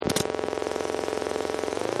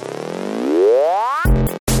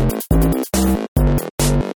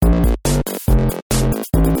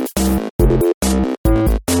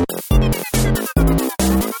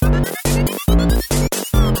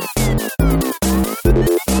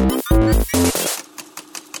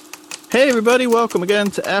Hey everybody, welcome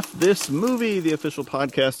again to F This Movie, the official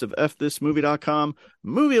podcast of fthismovie.com,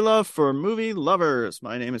 movie love for movie lovers.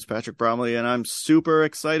 My name is Patrick Bromley and I'm super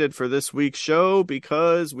excited for this week's show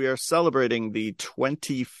because we are celebrating the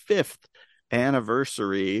 25th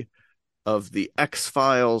anniversary of the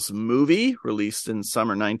X-Files movie released in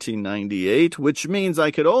summer 1998, which means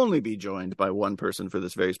I could only be joined by one person for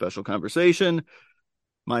this very special conversation,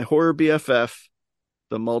 my horror BFF,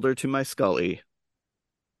 the Mulder to my Scully,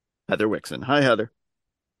 Heather Wixon. Hi, Heather.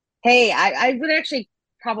 Hey, I would actually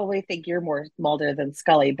probably think you're more Mulder than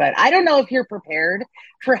Scully, but I don't know if you're prepared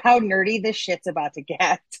for how nerdy this shit's about to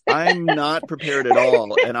get. I'm not prepared at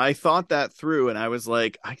all. And I thought that through and I was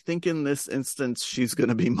like, I think in this instance, she's going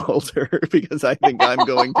to be Mulder because I think I'm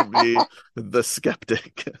going to be the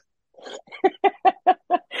skeptic.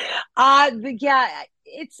 Yeah,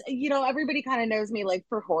 it's, everybody kind of knows me like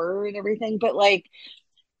for horror and everything, but like,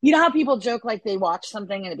 you know how people joke like they watch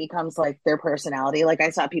something and it becomes like their personality? Like I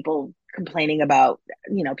saw people complaining about,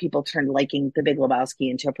 people turned liking The Big Lebowski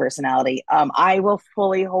into a personality. I will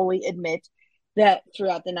fully, wholly admit that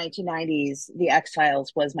throughout the 1990s, The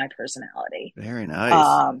X-Files was my personality. Very nice.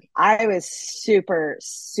 I was super,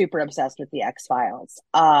 super obsessed with The X-Files.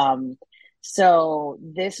 So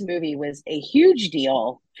this movie was a huge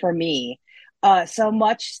deal for me. So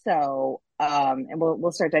much so, and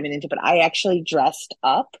we'll start diving into, but I actually dressed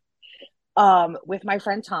up with my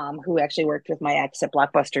friend Tom, who actually worked with my ex at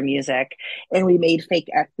Blockbuster Music, and we made fake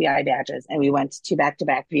FBI badges, and we went to back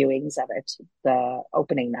viewings of it the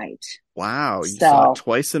opening night. Wow, you saw it So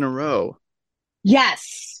twice in a row.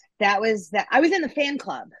 yes, that was that. I was in the fan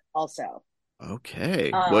club also.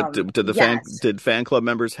 Okay. What did the Yes, fan club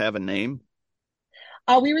members have a name?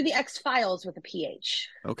 we were the X Files with a PH.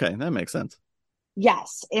 Okay, that makes sense.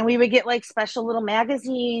 Yes, and we would get like special little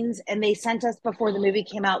magazines, and they sent us before the movie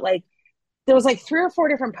came out like there was like three or four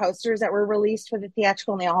different posters that were released for the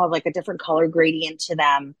theatrical, and they all have like a different color gradient to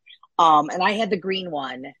them. And I had the green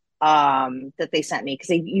one that they sent me because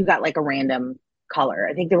you got like a random color.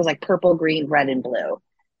 I think there was like purple, green, red, and blue.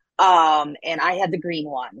 And I had the green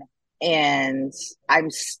one, and I'm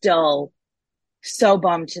still so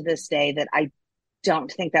bummed to this day that I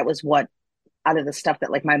don't think that was what out of the stuff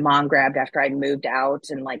that like my mom grabbed after I moved out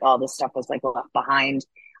and like all this stuff was like left behind.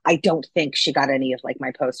 I don't think she got any of like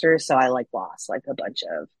my posters, so I like lost like a bunch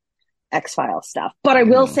of X-Files stuff. But I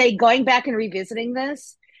will Hmm. say going back and revisiting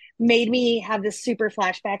this made me have this super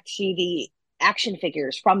flashback to the action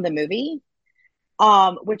figures from the movie,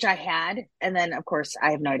 which I had, and then of course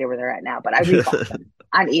I have no idea where they're at now, but I rebought them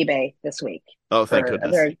on eBay this week Oh, thank for a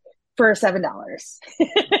goodness. very for $7.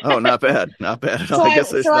 Oh, not bad. Not bad at all. so I I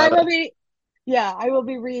guess there's so I not a will be yeah, I will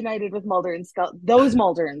be reunited with Mulder and Scully, those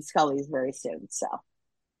Mulder and Scullys very soon. So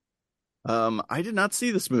I did not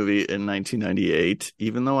see this movie in 1998,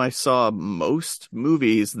 even though I saw most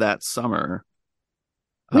movies that summer.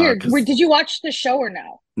 weird. 'Cause Did you watch the show or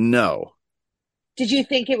no? no, Did you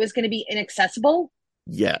think it was going to be inaccessible?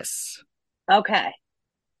 yes. Okay.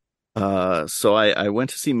 So I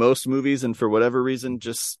went to see most movies and for whatever reason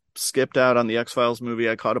just skipped out on the X-Files movie.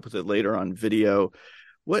 I caught up with it later on video.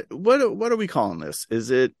 What are we calling this?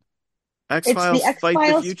 Is it It's the X-Files X Fight the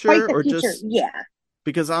Files Fight Future the or Future. just Yeah.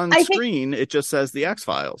 because on I think, screen it just says the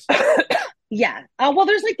X-Files? yeah. Well,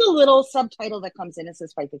 there's like the little subtitle that comes in. It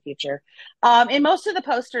says Fight the Future. And most of the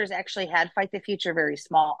posters actually had Fight the Future very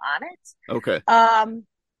small on it. Okay.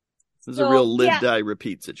 This is a real So, live yeah. die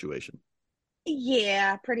repeat situation.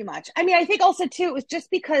 Yeah, pretty much. I mean, I think also too, it was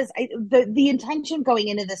just because the intention going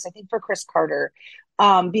into this, I think for Chris Carter,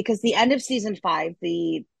 because the end of season five,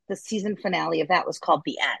 the season finale of that was called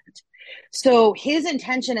The End. So his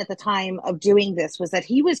intention at the time of doing this was that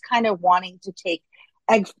he was kind of wanting to take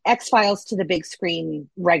X Files to the big screen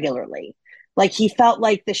regularly. Like he felt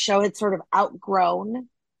like the show had sort of outgrown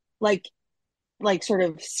like sort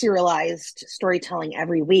of serialized storytelling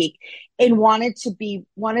every week and wanted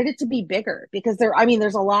it to be bigger because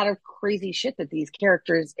there's a lot of crazy shit that these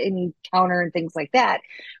characters encounter and things like that,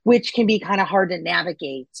 which can be kind of hard to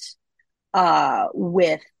navigate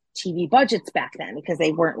with TV budgets back then because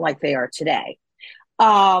they weren't like they are today.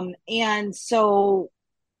 And so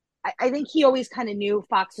I think he always kind of knew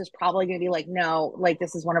Fox was probably going to be like, no, like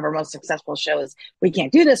this is one of our most successful shows. We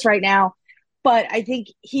can't do this right now. But I think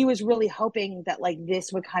he was really hoping that like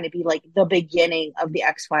this would kind of be like the beginning of the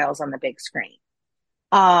X Files on the big screen.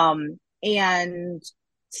 And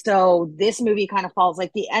so this movie kind of falls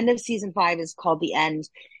like the end of season five is called The End.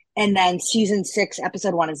 And then season six,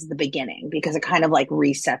 episode one is the beginning because it kind of like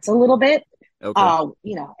resets a little bit.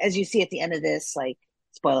 Okay. As you see at the end of this, like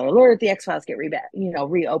spoiler alert, the X Files get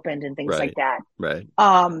reopened and things like Right. that. Right.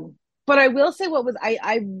 But I will say what was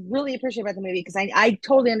I really appreciate about the movie because I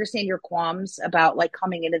totally understand your qualms about like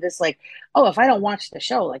coming into this like, oh, if I don't watch the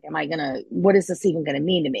show, like am I gonna what is this even gonna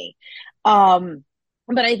mean to me? Um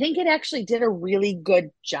but I think it actually did a really good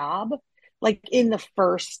job, like in the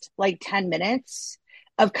first like 10 minutes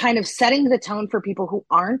of kind of setting the tone for people who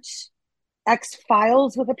aren't X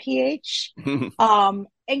Files with a PH,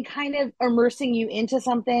 and kind of immersing you into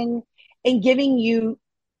something and giving you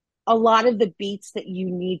a lot of the beats that you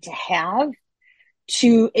need to have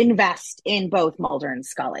to invest in both Mulder and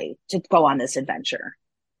Scully to go on this adventure.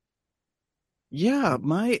 Yeah,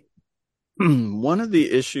 my one of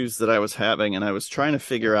the issues that I was having, and I was trying to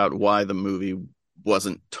figure out why the movie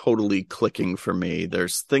wasn't totally clicking for me.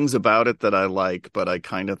 There's things about it that I like, but I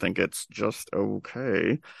kind of think it's just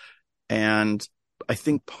okay. And I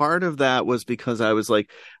think part of that was because I was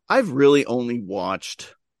like, I've really only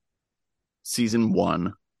watched season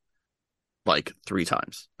one like 3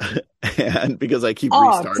 times. And because I keep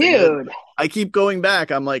Oh, restarting it, dude. I keep going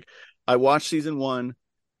back. I'm like, I watched season one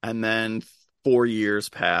and then 4 years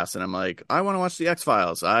pass and I'm like, I want to watch the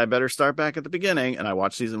X-Files. I better start back at the beginning. And I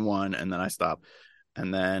watch season one and then I stop.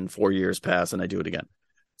 And then 4 years pass and I do it again.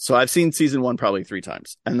 So I've seen season one probably 3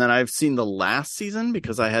 times. And then I've seen the last season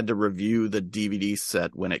because I had to review the DVD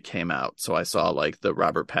set when it came out. So I saw like the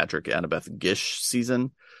Robert Patrick, Annabeth Gish season.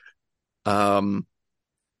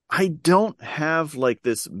 I don't have like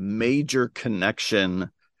this major connection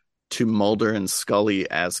to Mulder and Scully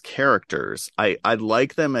as characters. I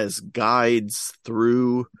like them as guides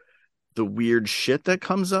through the weird shit that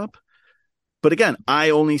comes up. But again, I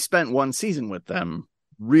only spent one season with them,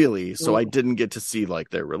 really. So I didn't get to see like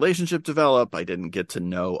their relationship develop. I didn't get to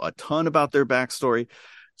know a ton about their backstory.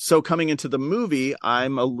 So coming into the movie,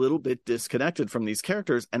 I'm a little bit disconnected from these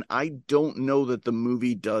characters. And I don't know that the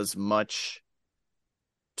movie does much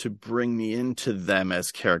to bring me into them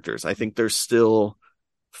as characters. I think they're still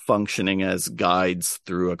functioning as guides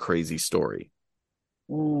through a crazy story.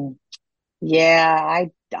 Mm. Yeah,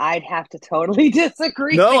 I'd have to totally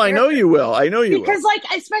disagree No, I there know you will. I know you will. because like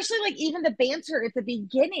especially like even the banter at the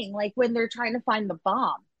beginning, like when they're trying to find the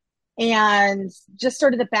bomb and just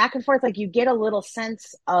sort of the back and forth, like you get a little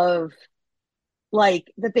sense of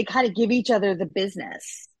like that they kind of give each other the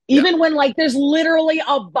business, Yeah. even when like there's literally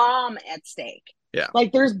a bomb at stake. Yeah.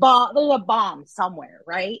 Like there's a bomb somewhere,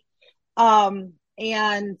 right?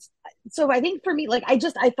 And so I think for me, like I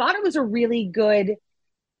thought it was a really good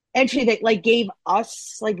entry that like gave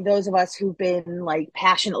us like those of us who've been like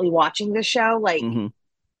passionately watching the show like Mm-hmm.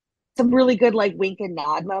 some really good like wink and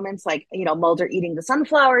nod moments, like you know Mulder eating the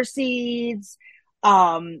sunflower seeds,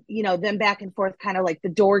 you know them back and forth kind of like the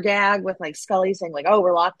door gag with like Scully saying like, oh,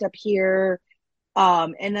 we're locked up here,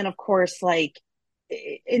 and then of course like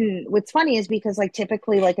in what's funny is because like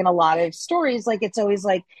typically like in a lot of stories like it's always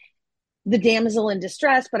like the damsel in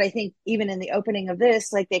distress, but I think even in the opening of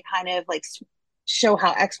this like they kind of like show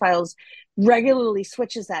how X-Files regularly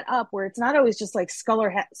switches that up where it's not always just like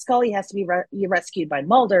Scully has to be rescued by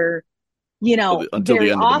Mulder, you know, Until the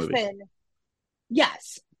very end of the movie. often,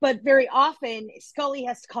 yes, but very often Scully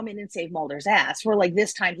has to come in and save Mulder's ass. Where like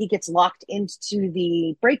this time he gets locked into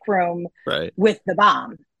the break room Right. with the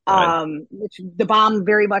bomb. Right. Which the bomb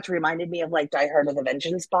very much reminded me of like Die Hard of the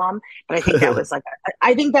Vengeance bomb, but I think that was like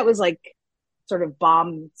I think that was like sort of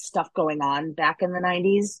bomb stuff going on back in the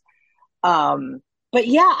 90s. But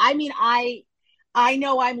yeah, I mean, I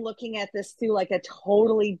know I'm looking at this through like a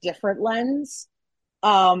totally different lens.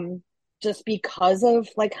 Just because of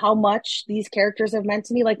like how much these characters have meant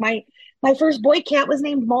to me. Like my first boy cat was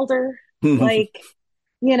named Mulder. Like,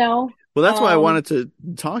 you know, Well, that's why I wanted to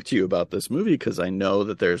talk to you about this movie because I know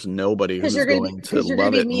that there's nobody because who's going to because you're gonna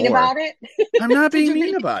love be it mean more. about it. I'm not being You're mean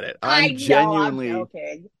gonna be, about it. I I'm know, I'm genuinely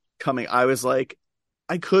joking. I was like,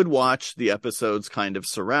 I could watch the episodes kind of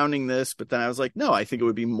surrounding this, but then I was like, no, I think it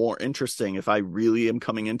would be more interesting if I really am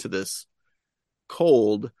coming into this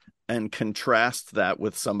cold and contrast that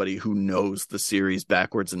with somebody who knows the series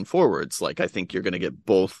backwards and forwards. Like, I think you're going to get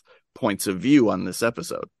both points of view on this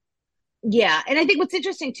episode. Yeah, and I think what's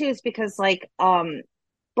interesting too is because like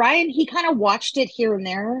Brian he kind of watched it here and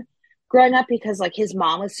there growing up because like his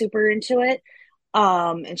mom was super into it.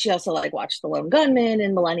 And she also like watched The Lone Gunman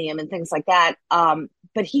and Millennium and things like that.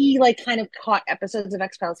 But he like kind of caught episodes of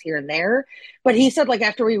X-Files here and there. But he said like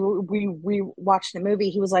after we watched the movie,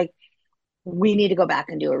 he was like, we need to go back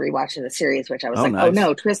and do a rewatch of the series, which I was Oh, like, oh nice.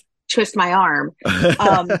 no, twist my arm.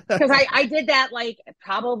 Because I did that like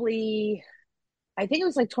probably I think it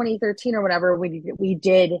was like 2013 or whatever. We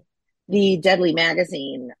did the Deadly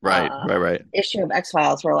Magazine Right. issue of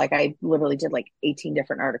X-Files where like I literally did like 18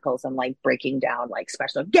 different articles and like breaking down like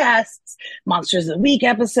special guests, Monsters of the Week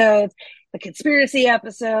episodes, the conspiracy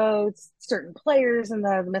episodes, certain players in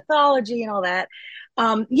the mythology and all that.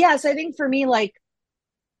 Yes, I think for me, like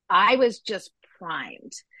I was just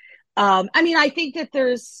primed. I mean, I think that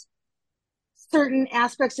there's certain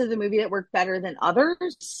aspects of the movie that work better than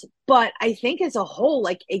others, but I think as a whole,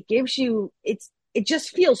 like it gives you it just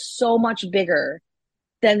feels so much bigger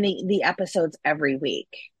than the episodes every week.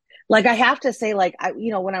 Like I have to say, like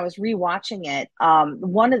when I was rewatching it,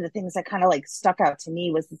 one of the things that kind of like stuck out to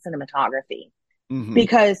me was the cinematography Mm-hmm.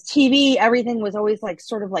 because TV, everything was always like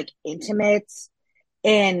sort of like intimate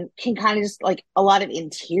and can kind of just like a lot of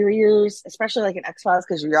interiors, especially like in X Files,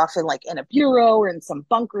 because you're often like in a bureau or in some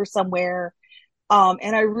bunker somewhere.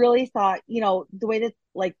 And I really thought, the way that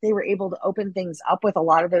like they were able to open things up with a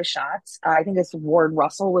lot of those shots, I think it's Ward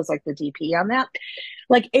Russell was like the DP on that.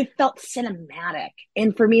 Like it felt cinematic.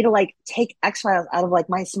 And for me to like take X Files out of like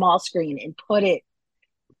my small screen and put it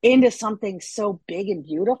into something so big and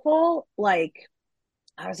beautiful, like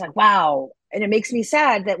I was like, wow. And it makes me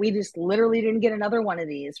sad that we just literally didn't get another one of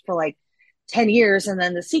these for like 10 years. And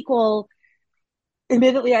then the sequel,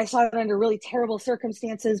 admittedly, I saw it under really terrible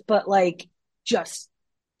circumstances, but like just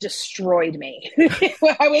destroyed me.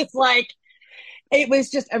 I was like, it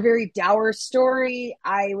was just a very dour story.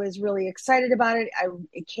 I was really excited about it.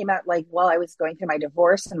 It came out like while I was going through my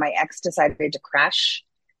divorce, and my ex decided to crash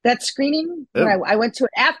that screening when Oh. I went to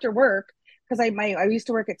it after work because I used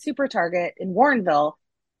to work at Super Target in Warrenville,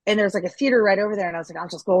 and there's like a theater right over there, and I was like, I'll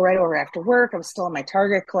just go right over after work. I was still in my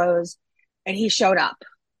Target clothes, and he showed up,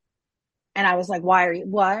 and I was like, why are you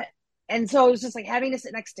what? And so it was just like having to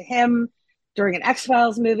sit next to him during an X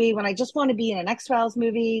Files movie when I just want to be in an X Files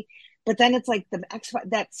movie. But then it's like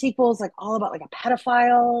that sequel is like all about like a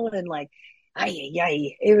pedophile and like,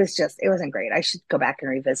 it wasn't great. I should go back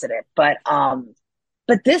and revisit it. But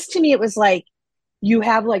this to me, it was like you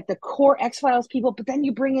have like the core X Files people, but then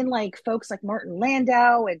you bring in like folks like Martin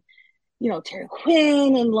Landau and Terry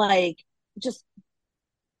Quinn and like just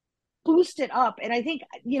boost it up. And I think,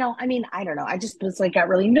 I mean, I don't know. I just was like got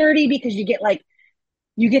really nerdy because you get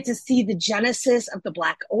to see the genesis of the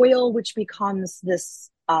black oil, which becomes this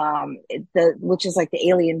which is like the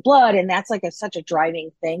alien blood, and that's like such a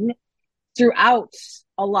driving thing throughout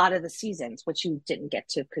a lot of the seasons, which you didn't get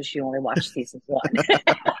to because you only watched season one.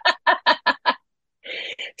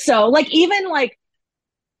 So like even like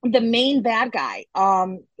the main bad guy,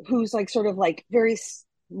 who's like sort of like he's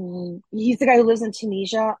the guy who lives in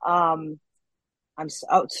Tunisia.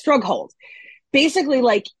 Strughold. Basically,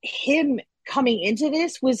 like him coming into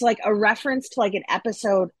this was like a reference to like an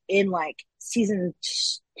episode in like season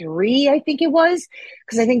 3, I think it was,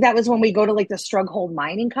 because I think that was when we go to like the Strughold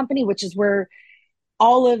Mining Company, which is where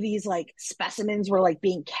all of these like specimens were like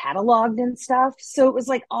being cataloged and stuff. So it was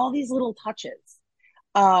like all these little touches.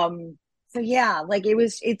 So yeah, like it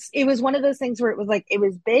was one of those things where it was like it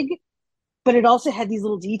was big, but it also had these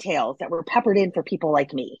little details that were peppered in for people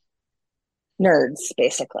like me. Nerds,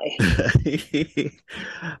 basically.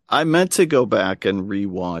 I meant to go back and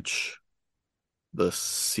rewatch the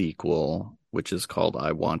sequel, which is called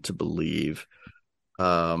I Want to Believe,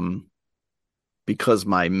 because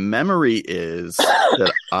my memory is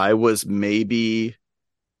that I was maybe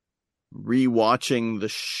rewatching the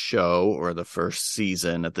show or the first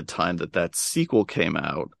season at the time that sequel came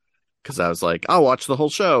out, because I was like, I'll watch the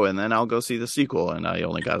whole show and then I'll go see the sequel, and I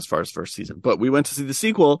only got as far as first season. But we went to see the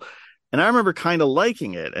sequel, and I remember kind of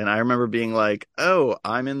liking it, and I remember being like, oh,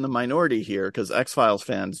 I'm in the minority here because X-Files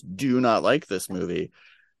fans do not like this movie.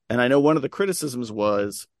 And I know one of the criticisms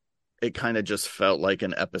was it kind of just felt like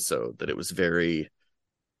an episode, that it was very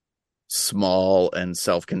small and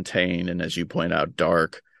self-contained, and as you point out,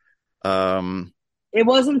 dark. It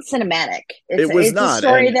wasn't cinematic. It's a not.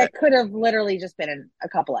 story that could have literally just been in a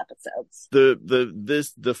couple episodes.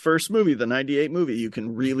 The first movie, the 98 movie, you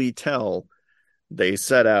can really tell they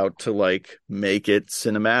set out to like make it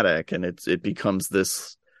cinematic, and it becomes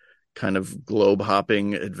this kind of globe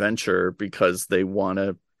hopping adventure because they want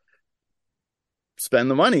to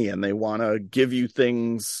spend the money and they want to give you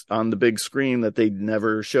things on the big screen that they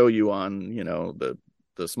never show you on,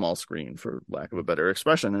 the small screen, for lack of a better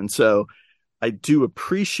expression. And so I do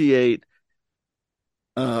appreciate,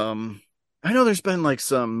 I know there's been like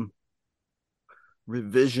some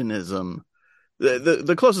revisionism.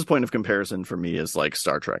 The closest point of comparison for me is like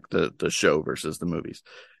Star Trek, the show versus the movies.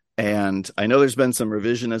 And I know there's been some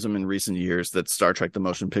revisionism in recent years that Star Trek, the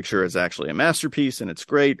motion picture, is actually a masterpiece and it's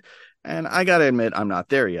great. And I got to admit, I'm not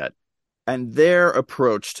there yet. And their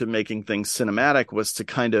approach to making things cinematic was to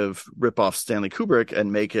kind of rip off Stanley Kubrick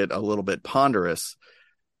and make it a little bit ponderous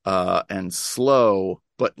and slow,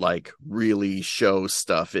 but like really show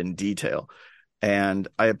stuff in detail. And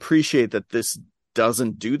I appreciate that this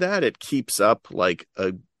doesn't do that. It keeps up like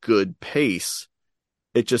a good pace.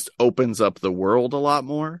 It just opens up the world a lot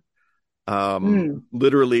more,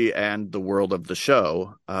 literally, and the world of the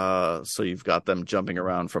show. So you've got them jumping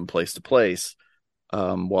around from place to place,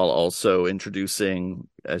 while also introducing,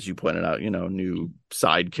 as you pointed out, new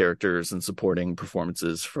side characters and supporting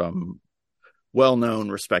performances from well-known,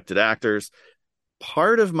 respected actors.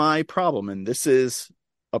 Part of my problem, and this is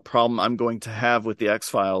a problem I'm going to have with the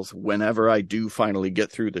X-Files whenever I do finally get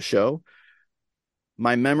through the show,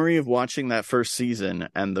 my memory of watching that first season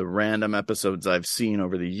and the random episodes I've seen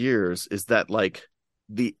over the years is that like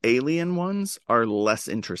the alien ones are less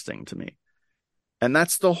interesting to me. And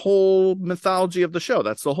that's the whole mythology of the show.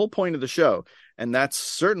 That's the whole point of the show. And that's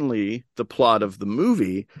certainly the plot of the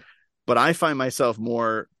movie. But I find myself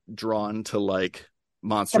more drawn to like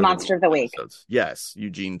Monster of the Week. Episodes. Yes,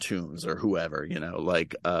 Eugene Toombs or whoever,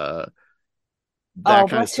 like that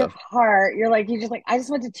kind of stuff. Your heart. You just like, I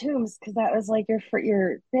just went to Toombs because that was like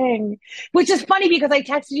your thing. Which is funny because I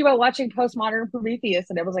texted you about watching Postmodern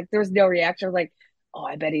Prometheus and it was like there was no reaction. I was like, oh,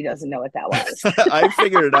 I bet he doesn't know what that was. I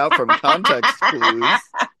figured it out from context clues.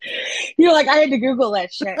 You're like, I had to Google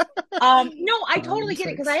that shit. No, I totally get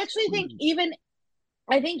it because I actually think even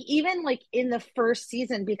like in the first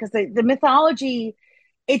season, because the mythology,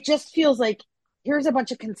 it just feels like here's a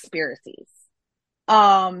bunch of conspiracies.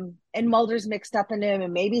 And Mulder's mixed up in him,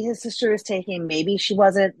 and maybe his sister was taken, maybe she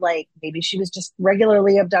wasn't, like maybe she was just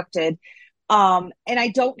regularly abducted. And I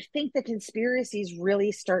don't think the conspiracies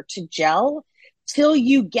really start to gel till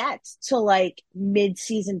you get to like mid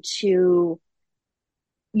season 2,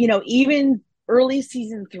 even early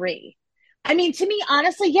season 3. I mean, to me,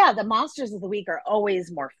 honestly, yeah, the Monsters of the Week are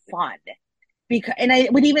always more fun and I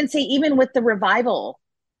would even say, even with the revival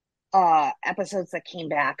episodes that came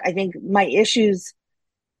back, I think my issues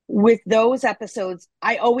with those episodes,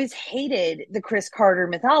 I always hated the Chris Carter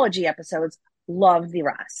mythology episodes, loved the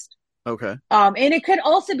rest. Okay. And it could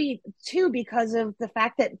also be too because of the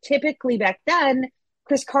fact that typically back then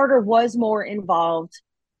Chris Carter was more involved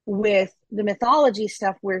with the mythology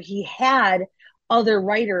stuff, where he had other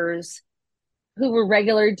writers who were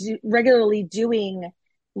regularly doing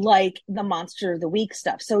like the Monster of the Week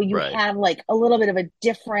stuff. So you have like a little bit of a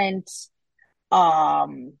different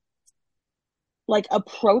like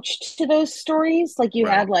approach to those stories. Like you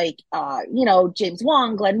had like James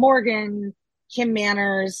Wong, Glenn Morgan, Kim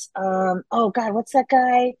Manners, oh god, what's that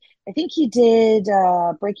guy? I think he did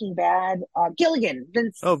Breaking Bad, Gilligan,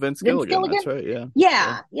 Vince Gilligan. That's right,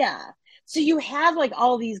 yeah. So you have like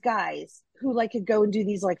all these guys who like could go and do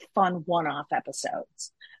these like fun one-off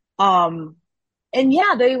episodes. And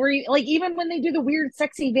yeah, they were like, even when they do the weird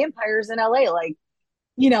sexy vampires in LA, like,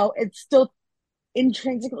 it's still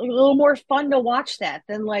intrinsically a little more fun to watch that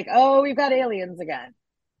than like, oh, we've got aliens again.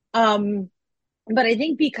 But I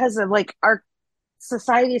think because of like our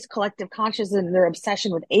society's collective consciousness and their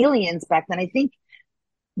obsession with aliens back then, I think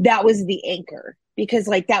that was the anchor, because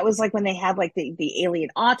like that was like when they had like the alien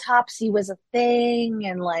autopsy was a thing,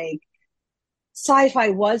 and like sci-fi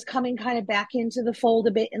was coming kind of back into the fold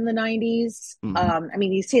a bit in the 90s. I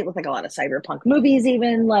mean, you see it with like a lot of cyberpunk movies,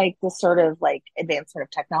 even like this sort of like advancement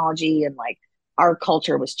of technology, and like our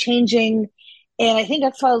culture was changing. And I think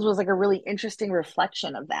X-Files was like a really interesting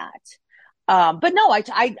reflection of that. But no, I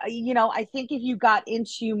think if you got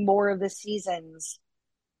into more of the seasons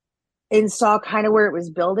and saw kind of where it was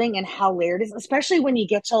building and how layered it is, especially when you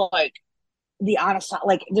get to like the honest,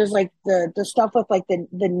 like there's like the stuff with like the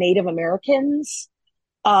Native Americans,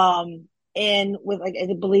 and with like,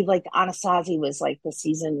 I believe like Anasazi was like the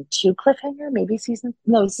season 2 cliffhanger, maybe season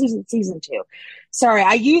 2. Sorry,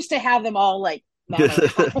 I used to have them all like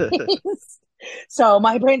so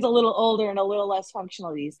my brain's a little older and a little less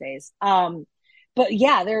functional these days. But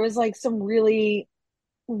yeah, there was like some really,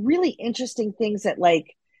 really interesting things that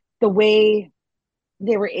like the way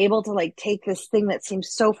they were able to like take this thing that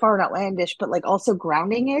seems so far and outlandish, but like also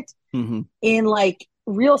grounding it in like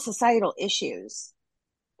real societal issues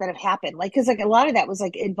that have happened. Like, cause like a lot of that was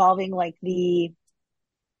like involving like they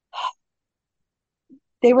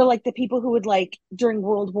were like the people who would like during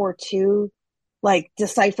World War II, like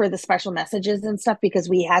decipher the special messages and stuff, because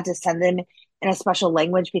we had to send them in a special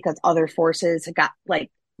language because other forces got like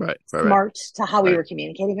smart to how we were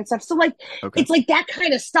communicating and stuff. So like, it's like that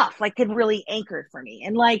kind of stuff like could really anchor for me.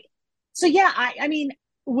 And like, so yeah, I mean,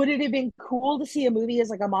 would it have been cool to see a movie as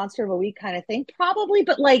like a Monster of a Week kind of thing? Probably.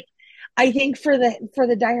 But like, I think for the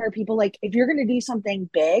diehard people, like if you're going to do something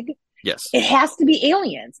big, Yes. it has to be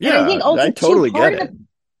aliens. And I Yeah, think I also too, totally part get of it.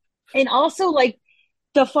 the, and also like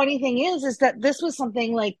the funny thing is that this was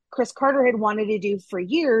something like Chris Carter had wanted to do for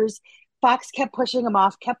years. Fox kept pushing him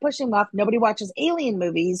off, kept pushing him off. Nobody watches alien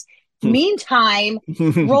movies. Meantime,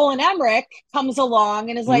 Roland Emmerich comes along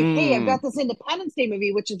and is like, "Hey, I've got Mm. this Independence Day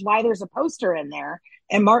movie, which is why there's a poster in there,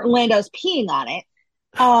 and Martin Landau's peeing on it."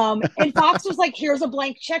 And Fox was like, "Here's a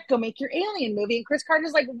blank check. Go make your alien movie." And Chris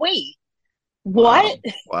Carter's like, "Wait, what?"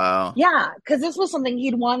 Wow. Wow. Yeah, because this was something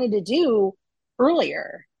he'd wanted to do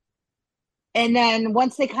earlier. And then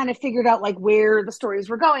once they kind of figured out like where the stories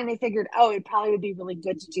were going, they figured, oh, it probably would be really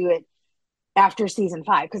good to do it after season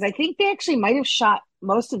 5. Because I think they actually might have shot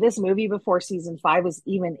most of this movie before season 5 was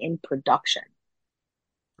even in production.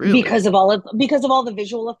 Really? Because of all the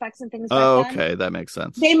visual effects and things back Oh, then. okay, that makes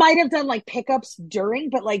sense. They might have done like pickups during,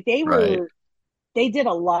 but like Right. they did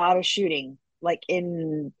a lot of shooting like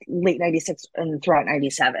in late 96 and throughout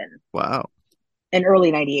 97 Wow. and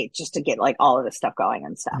early 98 just to get like all of this stuff going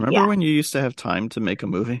and stuff. Remember Yeah. when you used to have time to make a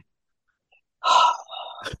movie?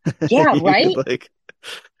 Yeah, You right? could like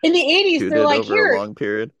In the 80s, shoot they're it like, over a here, long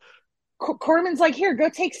period. Corman's like, here, go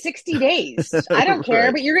take 60 days. I don't care,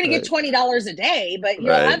 Right, but you're going to get right, $20 a day, but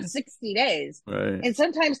you'll right, have 60 days. right. And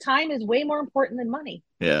sometimes time is way more important than money,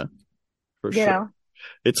 Yeah, for you sure. know?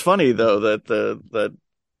 It's funny though that that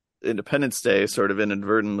Independence Day sort of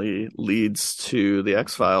inadvertently leads to the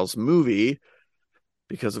X-Files movie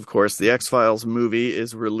because of course the X-Files movie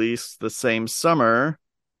is released the same summer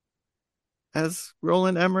as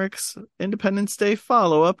Roland Emmerich's Independence Day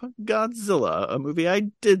follow-up, Godzilla, a movie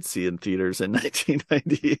I did see in theaters in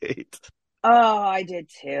 1998. Oh, I did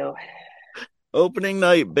too. Opening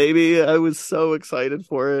night, baby. I was so excited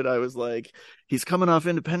for it. I was like, he's coming off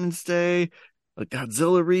Independence Day, a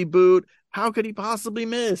Godzilla reboot. How could he possibly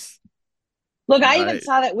miss? Look, And I even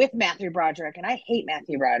saw that with Matthew Broderick, and I hate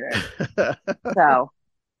Matthew Broderick. So,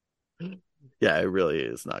 yeah, it really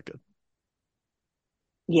is not good.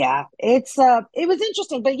 yeah, it was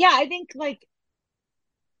interesting, but yeah, I think like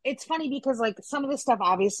it's funny because like some of this stuff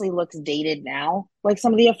obviously looks dated now, like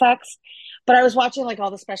some of the effects. But I was watching like all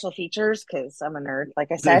the special features because I'm a nerd,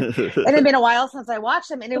 like I said. And it's been a while since I watched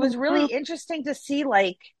them, and it was really interesting to see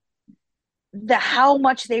like how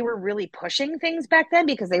much they were really pushing things back then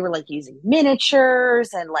because they were like using miniatures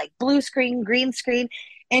and like blue screen, green screen.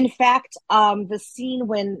 In fact, the scene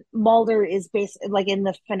when Mulder is based like in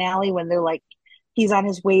the finale when they're like he's on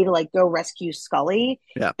his way to like go rescue Scully,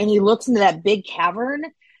 Yeah, and he looks into that big cavern.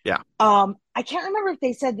 yeah. I can't remember if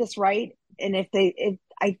they said this right, and if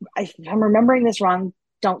I'm remembering this wrong,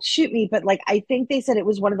 don't shoot me. But like, I think they said it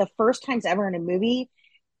was one of the first times ever in a movie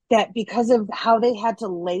that because of how they had to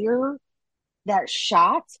layer that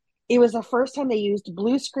shot, it was the first time they used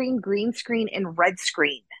blue screen, green screen, and red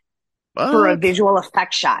screen for a What? visual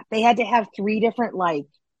effect shot. They had to have 3 different like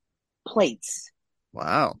plates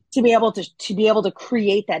Wow, to be able to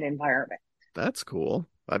create that environment. that's cool.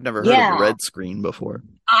 I've never heard of Yeah. red screen before.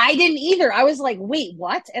 I didn't either. I was like, wait,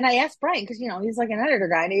 what? And I asked Brian because he's like an editor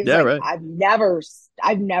guy, and he was Yeah, like, right.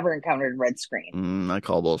 I've never encountered red screen. I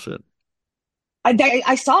call bullshit.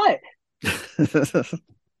 I saw it.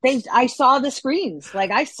 I saw the screens.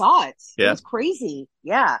 Like I saw it. It Yeah. was crazy.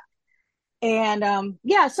 Yeah. And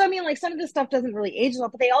yeah, so I mean, like some of this stuff doesn't really age well,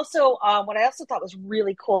 but they also what I also thought was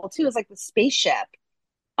really cool too is like the spaceship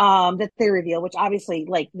that they reveal, which obviously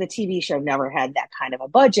like the TV show never had that kind of a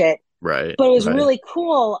budget, Right, but it was right. really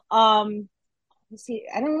cool. Let's see,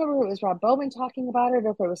 I don't remember if it was Rob Bowman talking about it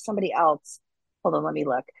or if it was somebody else. Hold on, let me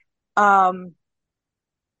look. Um,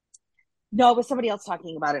 no, it was somebody else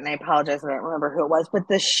talking about it, and I apologize, I don't remember who it was. But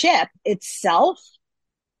the ship itself,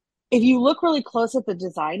 if you look really close at the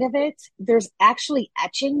design of it, there's actually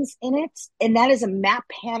etchings in it, and that is a map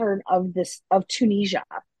pattern of Tunisia.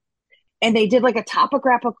 And they did like a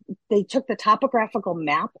topographical. They took the topographical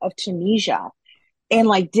map of Tunisia and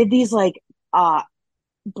like did these like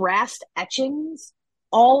brass etchings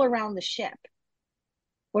all around the ship,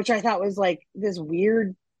 which I thought was like this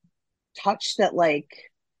weird touch that like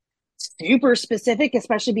super specific,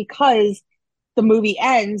 especially because the movie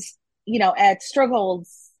ends, at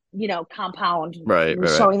Strughold's, compound, Right, right,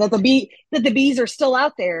 showing that the bees are still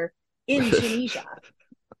out there in right. Tunisia.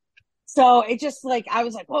 So it just like I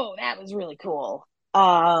was like, whoa, that was really cool.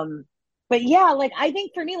 But yeah, like I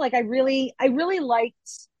think for me, like I really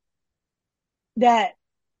liked that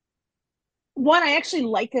one, I actually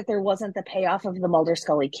liked that there wasn't the payoff of the Mulder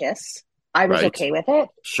Scully kiss. I was Right. okay with it.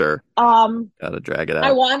 Sure. Um, Gotta drag it I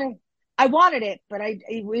out. wanted I wanted it, but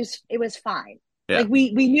it was fine. Yeah. Like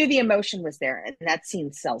we knew the emotion was there, and that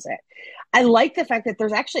scene sells it. I like the fact that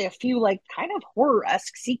there's actually a few like kind of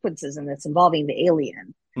horror-esque sequences in this involving the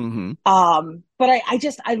alien. Mm-hmm. But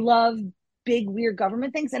I love big weird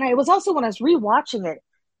government things, and I was also when I was rewatching it,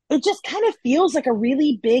 it just kind of feels like a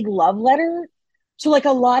really big love letter to like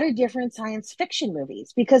a lot of different science fiction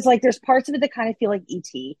movies because like there's parts of it that kind of feel like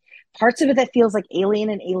ET, parts of it that feels like Alien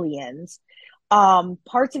and Aliens,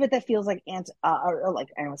 parts of it that feels like or like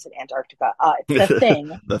I almost said Antarctica, The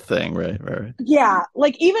Thing. The Thing, right. Yeah,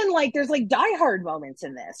 like even like there's like Die Hard moments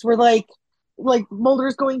in this where like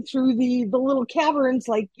Mulder's going through the little caverns,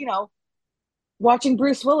 like watching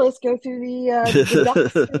Bruce Willis go through the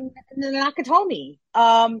ducks and the Nakatomi.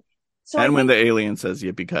 So I And when think the alien says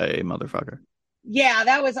 "Yippee-ki-yay, motherfucker." yeah,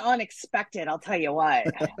 that was unexpected. I'll tell you what.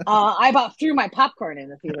 I about threw my popcorn in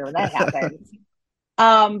the theater when that happened.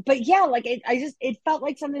 But yeah, like it felt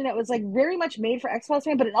like something that was like very much made for Xbox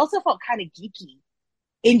fan, but it also felt kind of geeky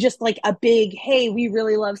in just like a big, hey, we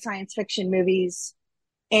really love science fiction movies,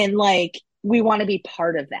 and like we want to be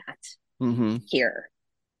part of that Mm-hmm. here.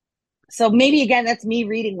 So maybe again, that's me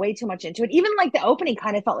reading way too much into it. Even like the opening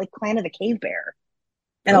kind of felt like Clan of the Cave Bear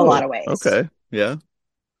in a lot Oh, of ways. okay. Yeah,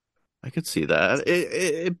 I could see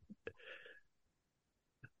that.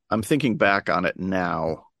 I'm thinking back on it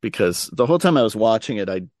now because the whole time I was watching it,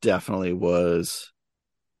 I definitely was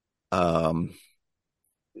um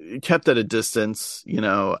kept at a distance,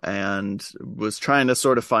 and was trying to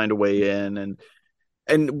sort of find a way in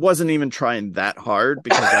and wasn't even trying that hard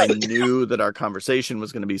because I knew that our conversation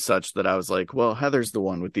was going to be such that I was like, well, Heather's the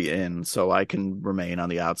one with the in, so I can remain on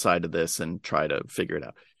the outside of this and try to figure it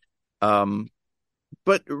out.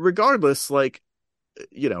 But regardless, like,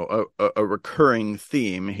 a recurring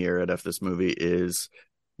theme here at F This Movie is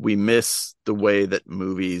we miss the way that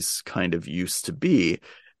movies kind of used to be.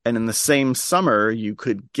 And in the same summer, you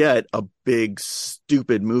could get a big,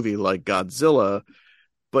 stupid movie like Godzilla,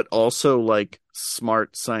 but also like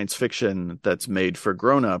smart science fiction that's made for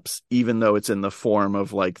grown-ups, even though it's in the form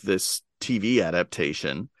of like this TV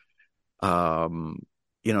adaptation.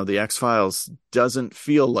 The X-Files doesn't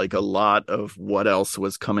feel like a lot of what else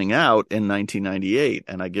was coming out in 1998,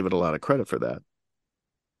 and I give it a lot of credit for that.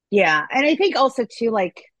 Yeah, and I think also too,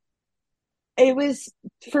 like it was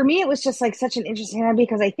for me, it was just like such an interesting time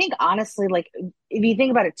because I think honestly, like if you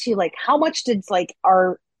think about it too, like how much did like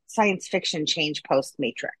our science fiction change post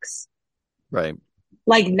Matrix? Right.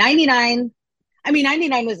 Like 99, I mean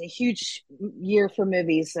 99 was a huge year for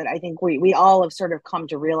movies that I think we all have sort of come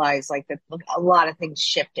to realize like that a lot of things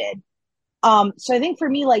shifted. So I think for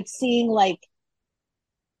me, like seeing like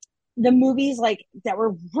the movies like that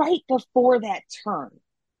were right before that turn,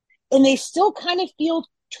 and they still kind of feel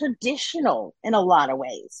traditional in a lot of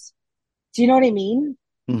ways. Do you know what I mean?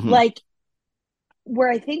 Mm-hmm. Like where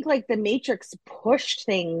I think like the Matrix pushed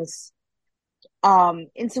things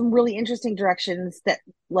in some really interesting directions that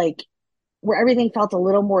like where everything felt a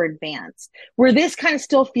little more advanced. Where this kind of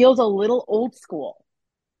still feels a little old school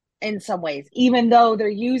in some ways, even though they're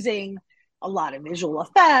using a lot of visual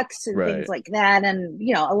effects and things Right. like that, and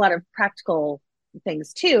a lot of practical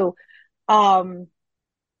things too. Um,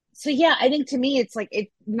 so yeah, I think to me it's like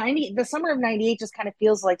the summer of 98 just kind of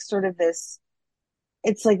feels like sort of this,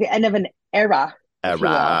 it's like the end of an era, if you will.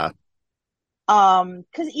 Era.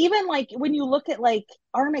 Because even like when you look at like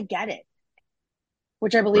Armageddon,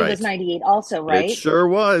 which I believe was Right. 98 also, It right? sure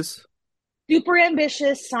was. Super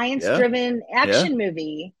ambitious, science Yeah. driven Yeah. action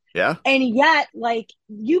movie. Yeah. And yet, like,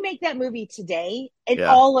 you make that movie today, and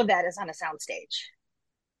Yeah. all of that is on a soundstage.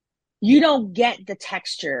 You don't get the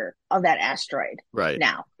texture of that asteroid Right.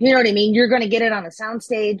 now. You know what I mean? You're going to get it on a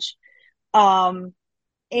soundstage. Um,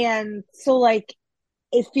 and so, like,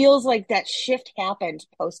 it feels like that shift happened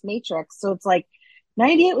post Matrix. So it's like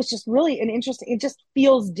 98 was just really an interesting, it just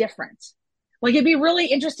feels different. Like, it'd be really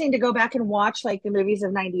interesting to go back and watch, like, the movies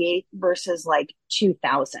of 98 versus, like,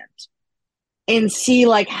 2000 and see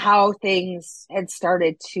like how things had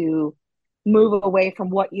started to move away from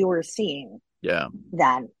what you were seeing Yeah.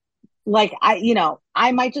 then. Like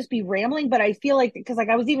I might just be rambling, but I feel like because like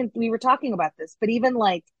we were talking about this, but even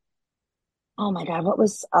like, oh my God, what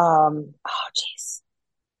was oh jeez.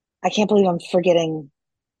 I can't believe I'm forgetting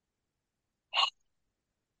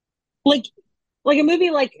like a movie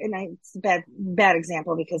like, and it's a bad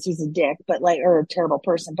example because he's a dick, but like, or a terrible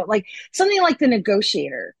person, but like something like The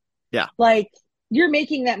Negotiator. Yeah. Like you're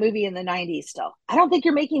making that movie in the 90s still. I don't think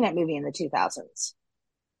you're making that movie in the 2000s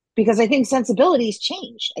because I think sensibilities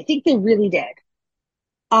changed. I think they really did.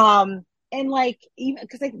 And like even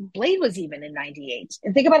because like Blade was even in 98.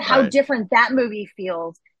 And think about how Right. different that movie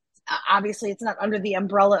feels obviously it's not under the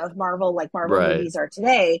umbrella of Marvel like Marvel Right. movies are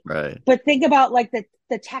today. Right. But think about like the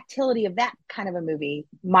tactility of that kind of a movie,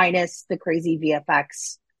 minus the crazy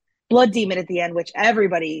VFX. Blood Demon at the end, which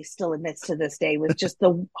everybody still admits to this day was just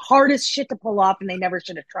the hardest shit to pull off, and they never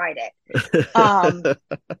should have tried it. Um,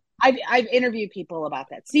 I've interviewed people about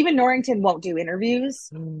that. Stephen Norrington won't do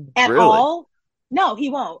interviews at Really? all. No, he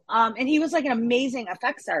won't. And he was like an amazing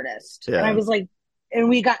effects artist. And I Yeah. was like,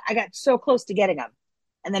 and I got so close to getting him,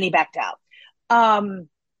 and then he backed out. Um,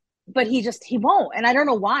 but he won't, and I don't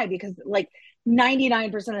know why, because like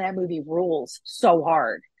 99% of that movie rules so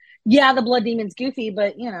hard. Yeah, the Blood Demon's goofy,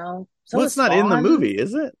 but so Well, it's is not in the Spawn. movie,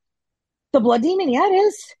 is it? The Blood Demon, yeah, it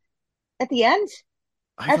is at the end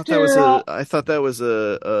after. I thought that was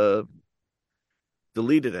a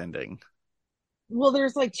deleted ending. Well,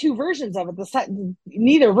 there's like two versions of it.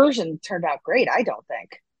 Neither version turned out great, I don't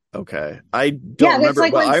think. Okay. I don't Yeah, that's remember.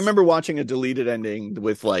 like Well, when I remember watching a deleted ending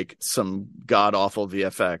with like some god awful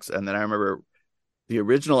VFX, and then I remember the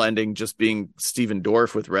original ending just being Steven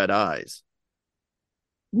Dorff with red eyes.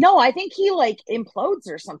 no, I think he like implodes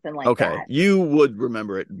or something like Okay, that. you would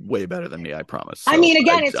remember it way better than me, I promise. I So mean,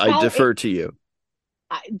 again, it's I probably defer to you.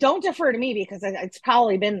 don't defer to me because it's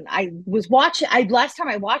probably been. I was watching. I last time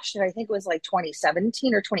I watched it, I think it was like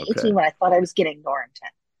 2017 or Okay, 2018 when I thought I was getting Norrington.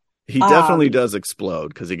 he definitely Um, does explode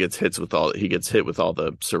because he gets hit with all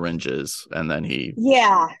the syringes, and then he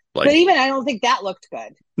yeah, but like even I don't think that looked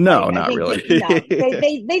good. no, I not think really.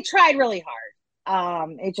 they tried really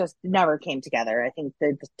hard. It just never came together. I think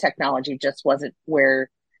the technology just wasn't where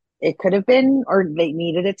it could have been, or they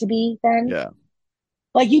needed it to be then. Yeah,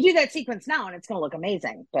 Like you do that sequence now and it's going to look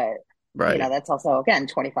amazing, but right, that's also again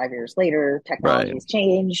 25 years later, technology right. has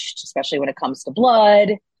changed, especially when it comes to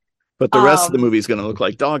blood. But the rest of the Um, movie is going to look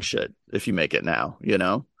like dog shit if you make it now. You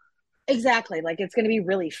know? exactly. Like it's going to be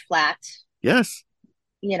really flat, Yes.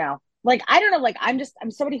 Like I don't know, like I'm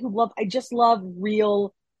somebody I just love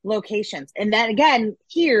real locations. And then again,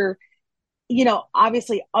 here,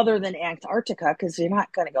 obviously other than Antarctica, because you're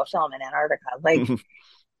not going to go film in Antarctica, like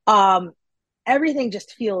um everything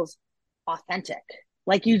just feels authentic.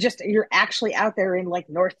 Like you're actually out there in like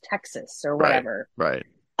North Texas or Right. whatever. Right.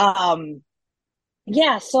 Um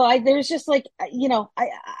yeah, so I there's just like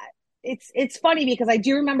it's funny because I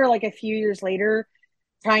do remember like a few years later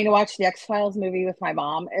trying to watch the X-Files movie with my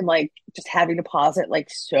mom and like just having to pause it like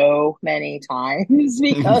so many times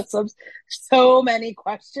because of so many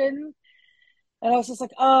questions. And I was just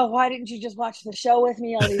like, oh, why didn't you just watch the show with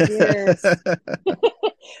me all these years?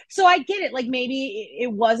 So I get it. Like maybe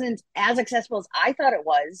it wasn't as accessible as I thought it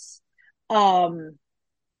was. Um,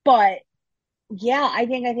 but yeah, I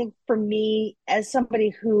think for me, as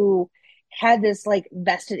somebody who had this like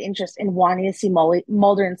vested interest in wanting to see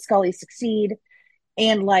Mulder and Scully succeed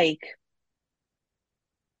and like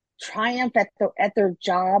triumph at their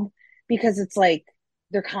job, because it's like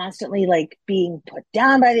they're constantly like being put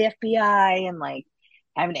down by the FBI and like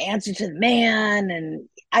having to answer to the man, and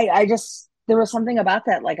I just there was something about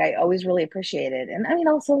that like I always really appreciated. And I mean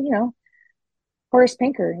also, Horace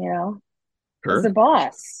Pinker, as the Sure.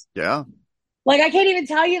 boss. Yeah. Like I can't even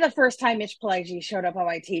tell you the first time Mitch Pileggi showed up on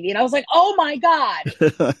my TV, and I was like, "Oh my god!"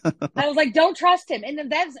 I was like, "Don't trust him." And then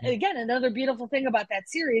that's again another beautiful thing about that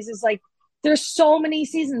series is like, there's so many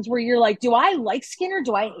seasons where you're like, "Do I like Skinner?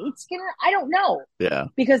 Do I hate Skinner? I don't know," Yeah.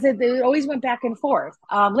 because they always went back and forth.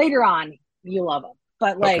 Later on, you love him,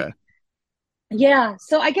 but like, Okay. yeah.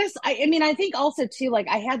 So I guess I mean I think also too like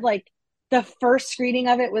I had like the first screening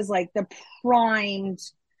of it was like the primed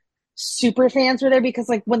super fans were there because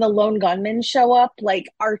like when the lone gunmen show up, like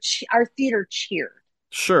our theater cheered.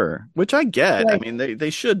 Sure. Which I get. I Like, mean, they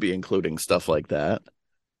should be including stuff like that.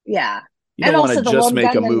 yeah. You And don't want to also the just lone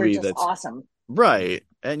make a gunmen were movie just that's awesome. right.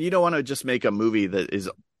 And you don't want to just make a movie that is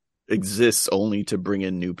exists only to bring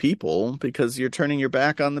in new people because you're turning your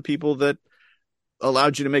back on the people that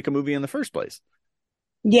allowed you to make a movie in the first place.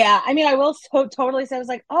 Yeah, I mean, I will totally say I was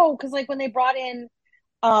like, oh, because like when they brought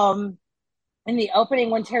um in the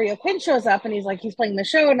opening when Terry O'Quinn shows up and he's playing the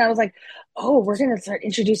show, and I was like, oh, we're gonna start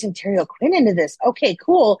introducing Terry O'Quinn into this. Okay,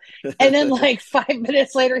 cool. And then like 5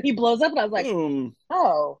 minutes later, he blows up, and I was like, Boom.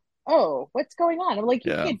 oh, what's going on? I'm like,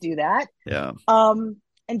 you Yeah. can't do that. Yeah.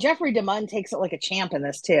 And Jeffrey DeMunn takes it like a champ in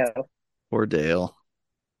this too. Poor Dale.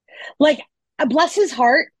 Like, bless his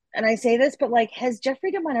heart, and I say this, but like, has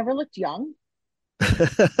Jeffrey DeMunn ever looked young?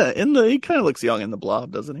 He kind of looks young in the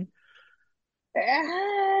Blob, doesn't he?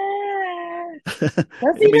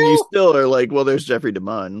 Does I he mean, you though? still are like, well, there's Jeffrey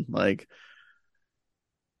DeMunn. Like,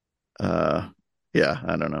 uh, yeah,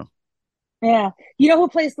 I don't know. Yeah. You know who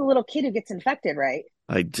plays the little kid who gets infected, right?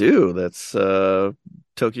 I do. That's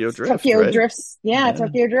Tokyo Drift, Tokyo right? Drifts. Yeah, Yeah.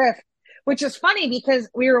 Tokyo Drift, which is funny because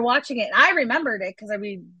we were watching it and I remembered it because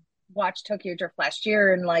we watched Tokyo Drift last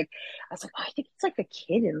year and like I was like, oh, I think it's like a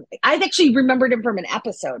kid and I actually remembered him from an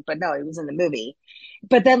episode, but no, he was in the movie.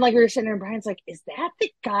 But then like we were sitting there and Brian's like, is that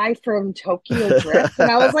the guy from Tokyo Drift? And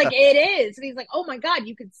I was like, it is. And he's like, oh my God,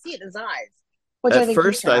 you can see it in his eyes. Which I At think he's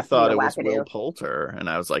first, trying I not to be thought a it was Will wackadoo. Poulter, and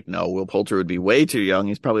I was like, no, Will Poulter would be way too young.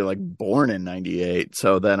 He's probably like born in '98.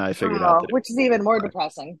 So then I figured out Oh, that it which is even more was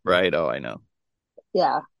depressing. right. Oh, I know.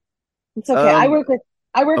 Yeah. It's okay. Um,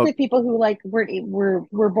 I work oh, with people who like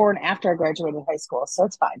were born after I graduated high school, so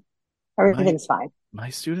it's fine. my Everything's fine. my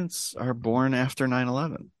students are born after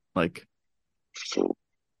 9/11. Like,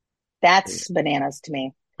 That's bananas to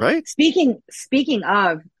me. right? Speaking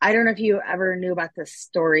of, I don't know if you ever knew about this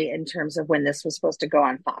story in terms of when this was supposed to go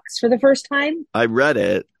on Fox for the first time. I read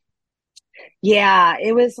it. Yeah,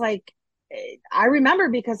 it was like I remember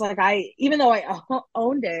because like I even though I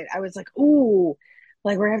owned it, I was like, ooh,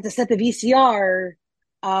 like we're gonna have to set the VCR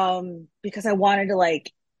because I wanted to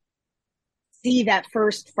like see that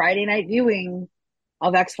first Friday night viewing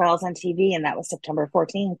of X-Files on TV, and that was September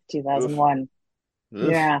 14th, Oof, 2001. oof.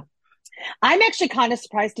 Yeah. I'm actually kind of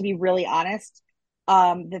surprised, to be really honest,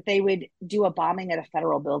 that they would do a bombing at a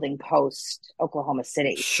federal building post Oklahoma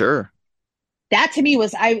City. Sure. That to me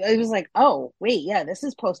was I was like, oh wait, yeah, this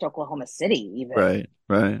is post Oklahoma City. Even Right.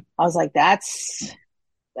 Right. I was like, that's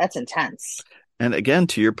intense. And again,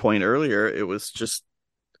 to your point earlier, it was just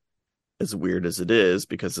as weird as it is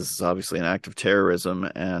because this is obviously an act of terrorism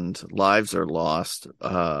and lives are lost.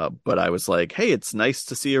 But I was like, hey, it's nice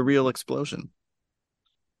to see a real explosion.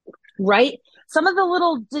 Right? Some of the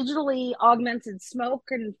little digitally augmented smoke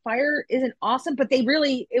and fire isn't awesome, but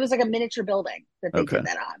it was like a miniature building that they Okay. did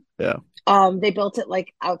that on. Yeah. They built it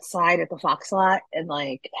like outside at the Fox lot and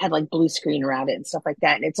like had like blue screen around it and stuff like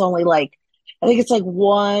that. And it's only like, I think it's like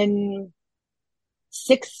 1/6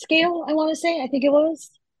 scale, I want to say, I think it was,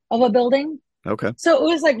 of a building. Okay. So it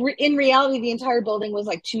was like in reality, the entire building was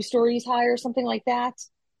like 2 stories high or something like that.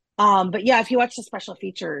 But yeah, if you watch the special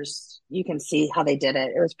features, you can see how they did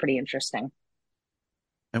it. It was pretty interesting.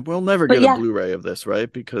 And we'll never But get a yeah, Blu-ray of this,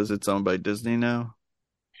 right? Because it's owned by Disney now.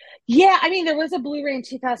 yeah, I mean, there was a Blu-ray in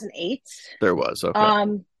 2008, There was. Okay.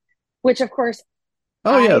 um, which of course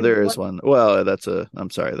Oh yeah, I, there is one. Well, I'm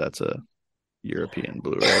sorry, that's a European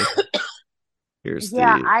Blu-ray. Here's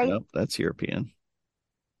yeah, the, nope, that's European.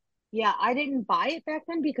 yeah, I didn't buy it back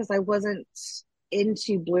then because I wasn't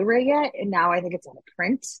into Blu-ray yet, and now I think it's on a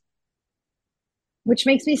print, which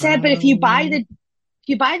makes me sad. But Um, if you buy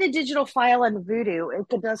the digital file on Vudu,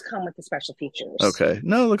 it does come with the special features. okay.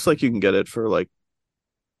 No, it looks like you can get it for like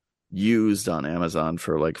used on Amazon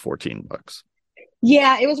for like $14.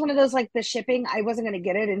 Yeah, it was one of those like the shipping. I wasn't going to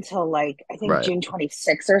get it until like I think Right. June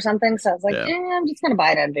 26th or something. So I was like, Yeah. I'm just going to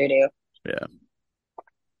buy it on Vudu. Yeah.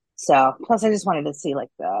 So plus, I just wanted to see like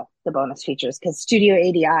the bonus features because Studio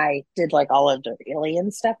ADI did like all of the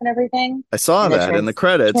alien stuff and everything, I saw and the that in the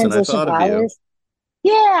credits and I transition thought of you. powers.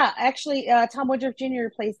 Yeah, actually, Tom Woodruff Jr.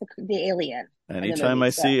 plays the alien in the Anytime movie. I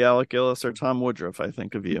So, see Alec Gillis or Tom Woodruff, I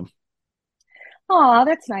think of you. oh,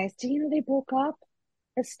 that's nice. Do you know they broke up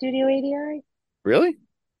at Studio ADI? Really?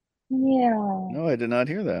 Yeah, No, I did not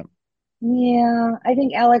hear that. yeah. I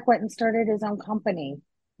think Alec went and started his own company.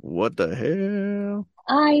 What the hell?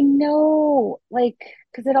 I know, like,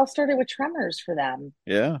 because it all started with Tremors for them.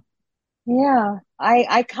 Yeah, Yeah,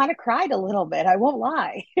 I kind of cried a little bit. I won't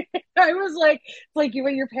lie. I was like, it's like you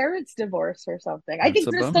when your parents divorce or something. I that's think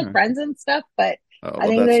a they're still bummer. friends and stuff, but Oh, I well,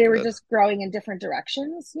 think that's they were good. just growing in different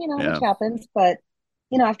directions, which Yeah, happens. But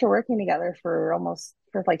after working together for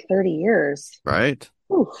like 30 years, right.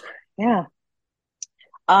 oof, yeah.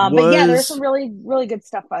 But yeah, there's some Was really, really good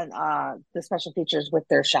stuff on the special features with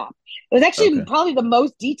their shop. It was actually okay. probably the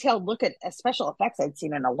most detailed look at special effects I'd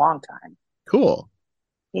seen in a long time. Cool.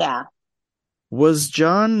 Yeah. Was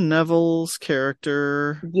John Neville's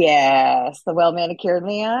character Yes, the well manicured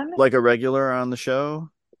man. like a regular on the show?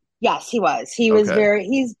 Yes, he was. Okay.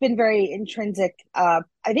 He's been very intrinsic. I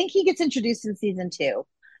think he gets introduced in season 2.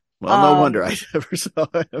 Well, no wonder Um, I never saw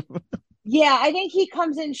him. yeah, I think he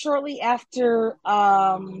comes in shortly after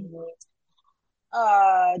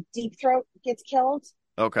Deep Throat gets killed.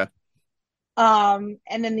 Okay. And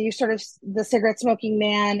then you sort of the cigarette smoking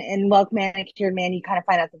man and Welk manicured man, you kind of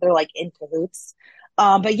find out that they're like in cahoots.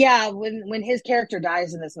 But yeah, when his character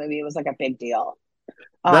dies in this movie, it was like a big deal.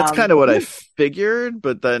 That's kind of But what he I was figured,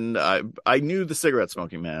 but then I knew the cigarette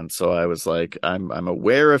smoking man, so I was like, I'm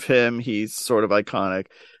aware of him. He's sort of iconic.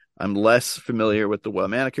 I'm less familiar with the well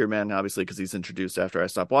manicured man, obviously, because he's introduced after I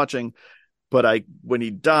stopped watching. But when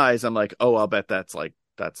he dies, I'm like, oh, I'll bet that's like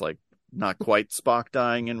not quite Spock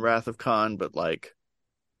dying in Wrath of Khan, but like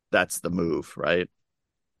that's the move, right?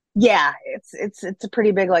 Yeah, it's a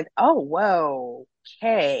pretty big like, oh, whoa,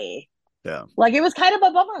 okay. Yeah. Like it was kind of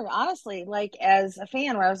a bummer, honestly, like as a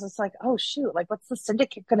fan where I was just like, oh shoot, like what's the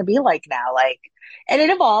syndicate gonna be like now? Like and it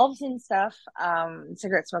evolves and stuff.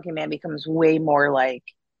 Cigarette Smoking Man becomes way more like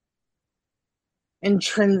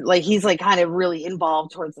like he's like kind of really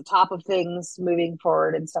involved towards the top of things moving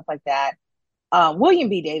forward and stuff like that. William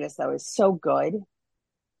B. Davis though is so good.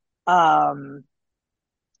 Um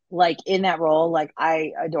like in that role, like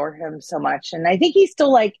I adore him so much. And I think he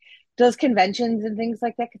still like does conventions and things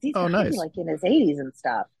like that because he's Oh, got to be nice. like in his 80s and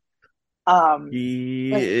stuff. Um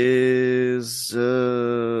He but is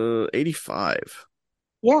 85.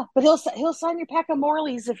 yeah, but he'll sign your pack of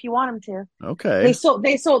Morleys if you want him to. Okay. They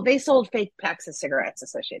sold fake packs of cigarettes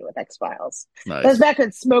associated with X Files. That's Nice. back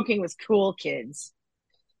when smoking was cool, kids.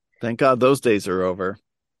 Thank God those days are over.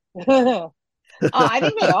 I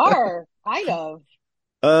think they are kind of.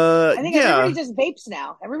 I think everybody Yeah. just vapes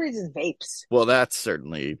now. Everybody just vapes. Well, that's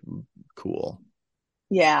certainly cool.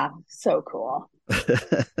 Yeah, so cool.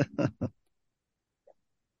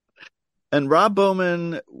 And Rob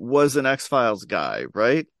Bowman was an X-Files guy,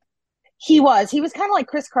 right? He was. He was kind of like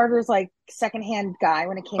Chris Carter's like secondhand guy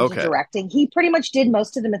when it came to Okay. directing. He pretty much did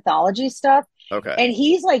most of the mythology stuff, Okay. and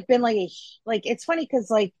he's like been like a like. It's funny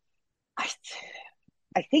because like I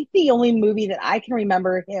I think the only movie that I can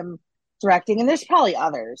remember him directing, and there's probably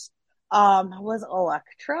others, was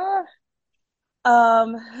Elektra.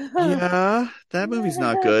 Um, Yeah, that movie's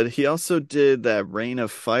not good. He also did that Reign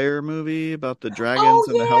of Fire movie about the oh dragons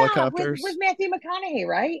and the yeah, with helicopters. Matthew McConaughey,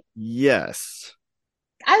 right? Yes,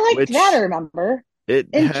 I liked that. I which remember, it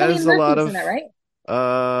and has Cillian a lot Murphy's in of that, right?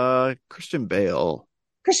 Christian Bale.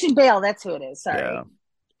 Christian Bale, that's who it is. Yeah. Sorry.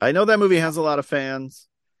 I know that movie has a lot of fans.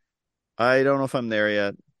 I don't know if I'm there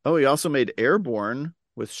yet. Oh, he also made Airborne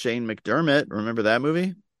with Shane McDermott. Remember that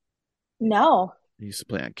movie? No. He used to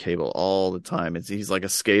play on cable all the time. He's like a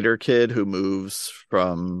skater kid who moves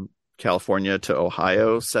from California to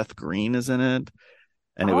Ohio. Seth Green is in it.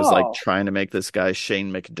 And it was like Oh, trying to make this guy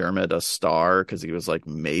Shane McDermott a star because he was like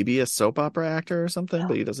maybe a soap opera actor or something,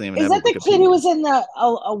 but he doesn't even is have a that the kid who Wikipedia. was in the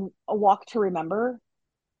a Walk to Remember,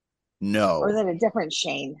 or is No, that a different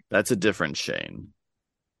Shane? that's a different Shane.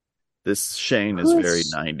 This Shane is Who very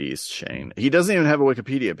is? 90s Shane. He doesn't even have a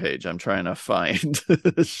Wikipedia page. I'm trying to find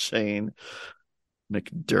Shane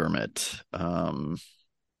McDermott.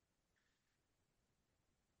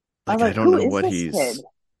 I was Like I like, don't who know is what this kid?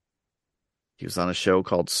 he was on a show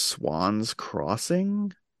called Swan's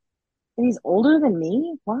Crossing. And he's older than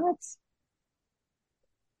me. What?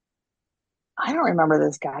 I don't remember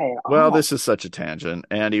this guy at Well, all. this is such a tangent.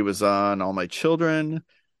 And he was on All My Children.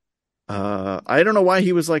 I don't know why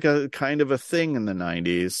he was like a kind of a thing in the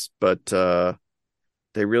 90s, but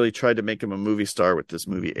they really tried to make him a movie star with this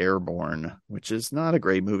movie Airborne, which is not a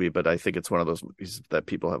great movie, but I think it's one of those movies that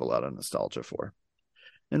people have a lot of nostalgia for.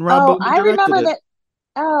 And Rob Oh, Bowman directed it.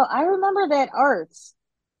 I remember that art,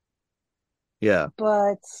 Yeah.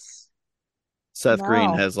 but Seth Green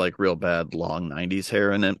no. has like real bad long 90s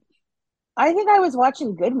hair in it. I think I was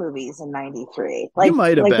watching good movies in '93, You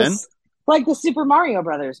might have been. like the Super Mario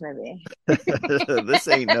Brothers movie. This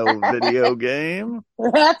ain't no video game.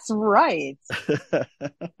 That's right.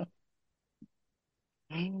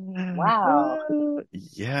 Wow.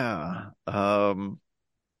 Yeah.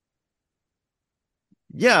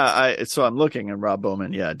 Yeah, so I'm looking and Rob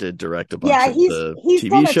Bowman, yeah, did direct a bunch Yeah, of the he's TV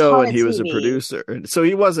done a show ton and of he was a TV. producer. So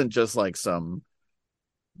he wasn't just like some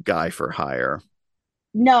guy for hire.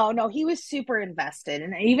 No, no, he was super invested,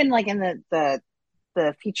 and even like in the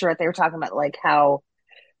featurette they were talking about like how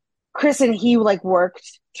Chris and he like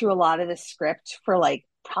worked through a lot of the script for like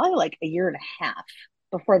probably like a year and a half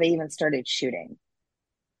before they even started shooting.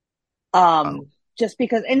 Wow. Just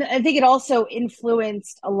because, and I think it also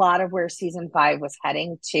influenced a lot of where season five was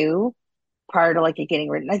heading to prior to like it getting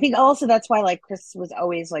written. I think also that's why like Chris was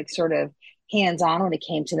always like sort of hands on when it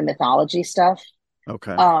came to the mythology stuff.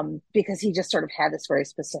 Okay. Because he just sort of had this very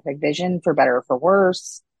specific vision for better or for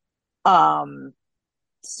worse. Um,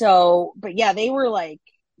 so, but yeah, they were like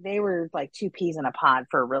two peas in a pod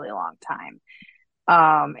for a really long time.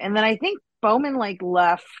 And then I think Bowman like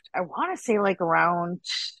left, I want to say like around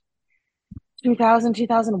 2000,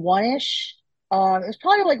 2001 ish. It was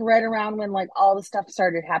probably like right around when like all the stuff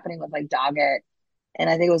started happening with like Doggett. And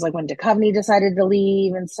I think it was like when Duchovny decided to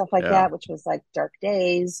leave and stuff like Yeah. that, which was like dark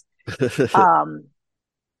days. Um,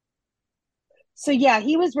 so yeah,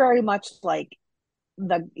 he was very much like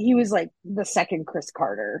he was like the second Chris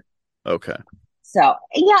Carter. Okay. So yeah,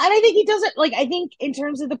 and I think he does it like I think in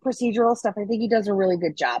terms of the procedural stuff, I think he does a really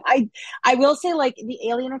good job. I will say like the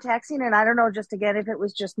alien attack scene, and I don't know just again if it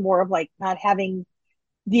was just more of like not having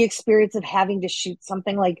the experience of having to shoot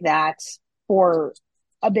something like that for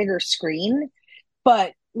a bigger screen,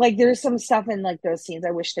 but like there's some stuff in like those scenes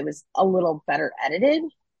I wish that was a little better edited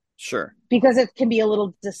Sure. because it can be a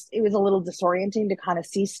little it was a little disorienting to kind of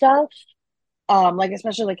see stuff. Like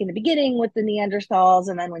especially like in the beginning with the Neanderthals,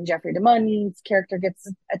 and then when Jeffrey DeMunn's character gets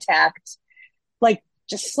attacked, like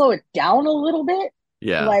just slow it down a little bit,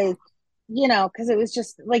 Yeah. like because it was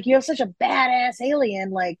just like you have such a badass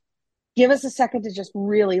alien, like give us a second to just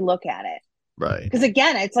really look at it. Right. Because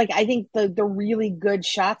again, it's like I think the really good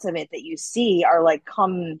shots of it that you see are like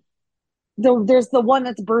there's the one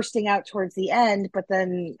that's bursting out towards the end, but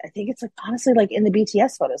then I think it's like honestly like in the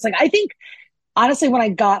BTS photos. Like I think honestly, when I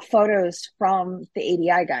got photos from the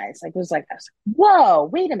ADI guys, like I was like, whoa,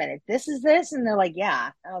 wait a minute, this is this, and they're like,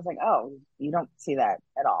 yeah, and I was like, oh, you don't see that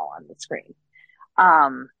at all on the screen.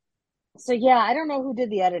 Um, so yeah, I don't know who did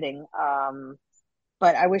the editing,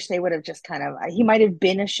 but I wish they would have just kind of. He might have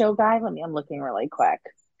been a show guy. I'm looking really quick.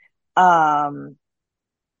 Um,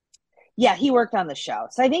 yeah, he worked on the show,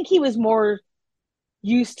 so I think he was more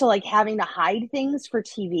used to like having to hide things for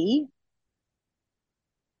TV,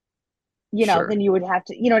 Sure. than you would have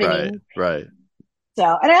to. You know what I Right. mean? Right.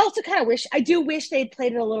 So, and I also kind of I do wish they'd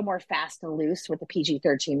played it a little more fast and loose with the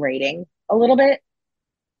PG-13 rating a little bit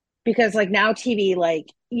because like now TV, like,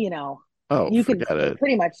 Oh, you could forget say it.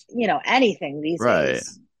 pretty much, anything these Right.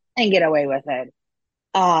 days and get away with it.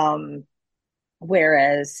 Um,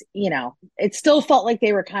 Whereas, it still felt like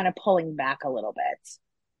they were kind of pulling back a little bit.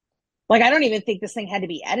 Like, I don't even think this thing had to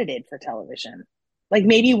be edited for television. Like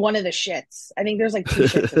maybe one of the shits. I think there's like two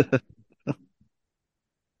shits in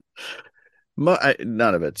it.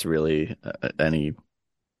 None of it's really any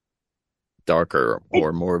darker it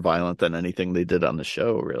or more violent than anything they did on the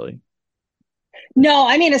show, really. No,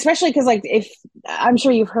 I mean, especially because like if I'm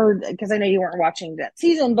sure you've heard because I know you weren't watching that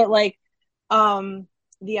season, but like um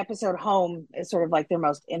the episode Home is sort of like their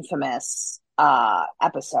most infamous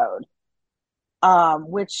episode.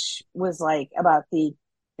 Which was like about the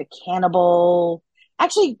cannibal.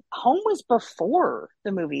 Actually, Home was before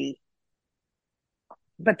the movie,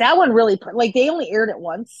 but that one really put like they only aired it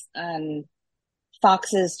once on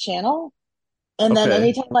Fox's channel. And then Okay.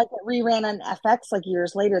 anytime like it reran on FX, like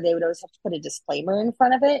years later, they would always have to put a disclaimer in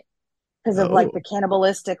front of it because of like the Oh.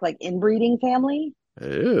 cannibalistic like inbreeding family.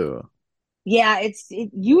 Ew. Yeah,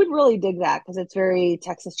 you would really dig that because it's very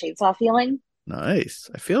Texas Chainsaw feeling. Nice.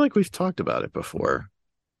 I feel like we've talked about it before.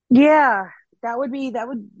 Yeah, that would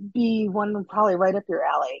be one probably right up your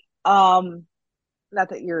alley. Not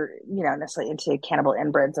that you're necessarily into cannibal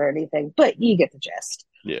inbreds or anything, but you get the gist.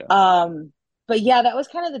 Yeah. But yeah, that was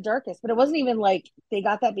kind of the darkest. But it wasn't even like they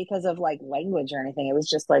got that because of like language or anything. It was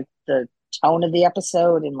just like the tone of the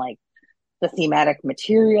episode and like the thematic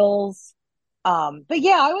materials. But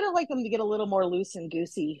yeah, I would have liked them to get a little more loosey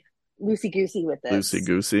goosey with Loosey this,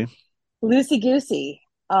 goosey. loosey goosey.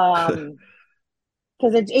 Because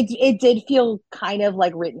it did feel kind of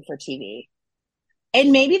like written for TV,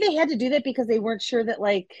 and maybe they had to do that because they weren't sure that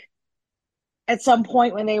like at some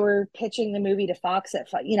point when they were pitching the movie to Fox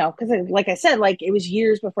because like I said, like it was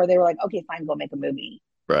years before they were like, okay, fine, go make a movie,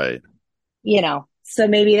 Right. So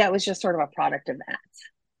maybe that was just sort of a product of that.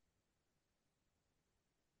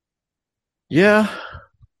 Yeah.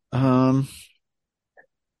 Um,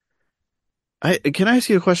 I ask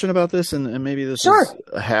you a question about this, and maybe this is Sure.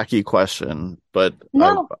 a hacky question, but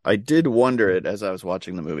No. I did wonder it as I was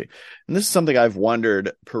watching the movie. And this is something I've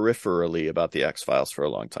wondered peripherally about the X-Files for a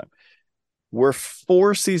long time. We're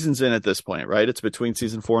 4 seasons in at this point, right? It's between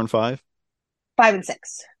season 4 and 5? 5 and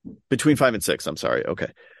 6. Between 5 and 6, I'm sorry.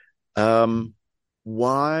 Okay.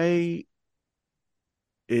 Why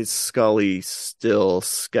is Scully still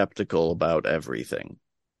skeptical about everything?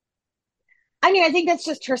 I mean, I think that's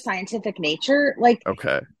just her scientific nature.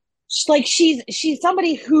 Okay. Like she's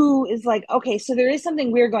somebody who is like, okay, so there is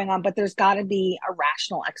something weird going on, but there's got to be a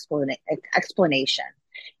rational explanation.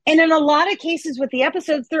 And in a lot of cases with the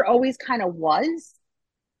episodes, there always kind of was.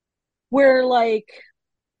 Where like,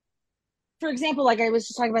 for example, like I was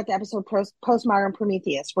just talking about the episode Postmodern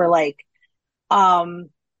Prometheus, where like, um,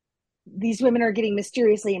 these women are getting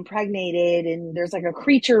mysteriously impregnated, and there's like a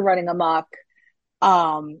creature running amok.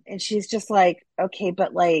 And she's just like, okay,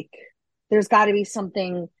 but like, there's got to be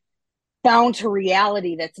something bound to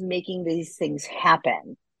reality that's making these things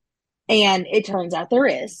happen. And it turns out there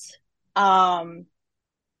is.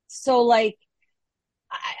 So like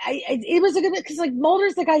it was a good because like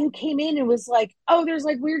Mulder's the guy who came in and was like, oh, there's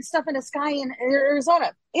like weird stuff in the sky in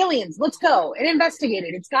Arizona, aliens, let's go and investigate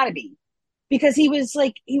it. It's got to be because he was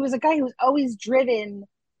a guy who was always driven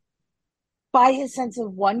by his sense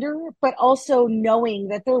of wonder, but also knowing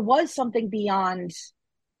that there was something beyond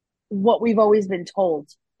what we've always been told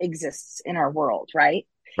exists in our world, right?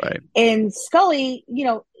 Right. And Scully,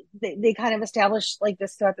 they kind of established like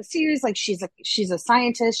this throughout the series, like she's a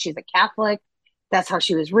scientist, she's a Catholic, that's how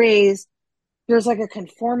she was raised. There's like a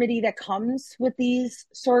conformity that comes with these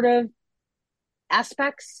sort of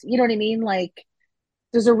aspects, you know what I mean? Like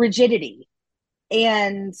there's a rigidity.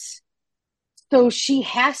 And so she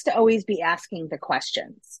has to always be asking the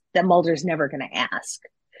questions that Mulder's never going to ask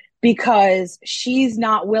because she's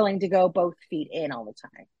not willing to go both feet in all the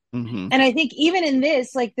time. Mm-hmm. And I think even in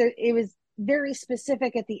this, like it was very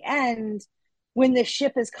specific at the end when the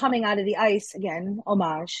ship is coming out of the ice again,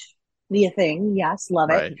 homage, the thing. Yes, love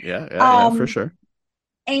it. Right. Yeah, for sure.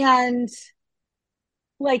 And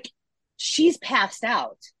like she's passed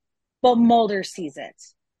out, but Mulder sees it.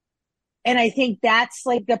 And I think that's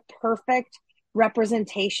like the perfect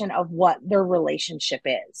representation of what their relationship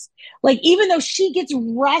is. Like, even though she gets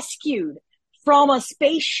rescued from a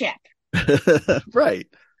spaceship, right.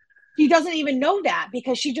 She doesn't even know that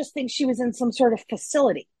because she just thinks she was in some sort of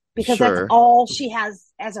facility because that's all she has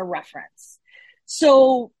as a reference.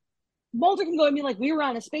 So Mulder can go and be like, we were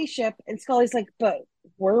on a spaceship. And Scully's like, but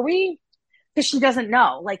were we? Because she doesn't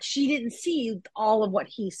know. Like, she didn't see all of what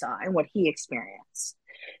he saw and what he experienced.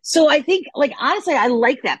 So I think, like, honestly, I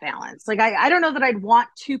like that balance. Like, I don't know that I'd want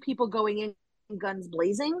two people going in guns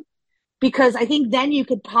blazing because I think then you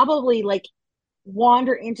could probably, like,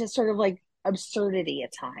 wander into sort of, like, absurdity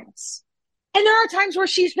at times. And there are times where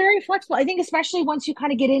she's very flexible. I think especially once you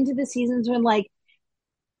kind of get into the seasons when, like,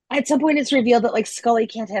 at some point it's revealed that, like, Scully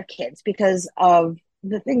can't have kids because of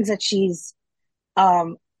the things that she's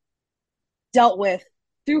dealt with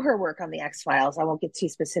through her work on the X-Files. I won't get too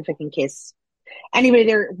specific in case anybody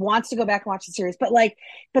there wants to go back and watch the series, but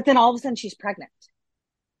then all of a sudden she's pregnant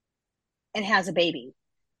and has a baby.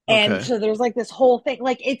 Okay. And so there's like this whole thing,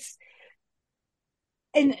 like it's,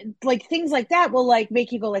 and like things like that will like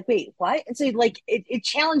make you go like, wait, what? And so like, it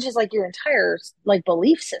challenges like your entire like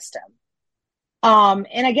belief system.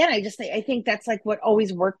 And again, I think that's like what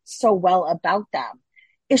always worked so well about them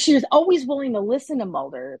is she was always willing to listen to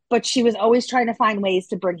Mulder, but she was always trying to find ways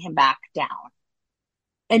to bring him back down.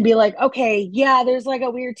 And be like, okay, yeah, there's like a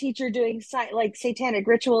weird teacher doing like satanic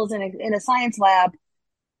rituals in a science lab,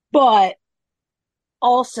 but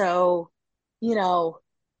also,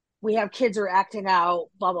 we have kids who are acting out,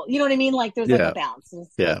 blah blah. You know what I mean? Like there's like a balance.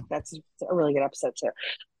 That's a really good episode too.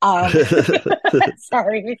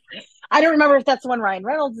 Sorry, I don't remember if that's the one Ryan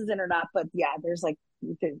Reynolds is in or not, but yeah, there's like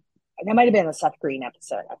that might have been a Seth Green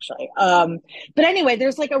episode actually. But anyway,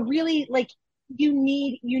 there's like a really like. You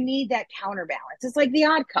need that counterbalance. It's like The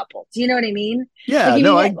Odd Couple. Do you know what I mean? Yeah,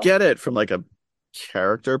 like I get it from like a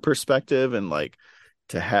character perspective and like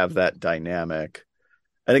to have that dynamic.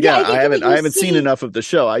 And again, I haven't seen enough of the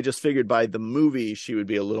show. I just figured by the movie she would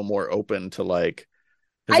be a little more open to like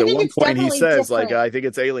because at one point he says different. Like I think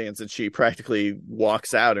it's aliens and she practically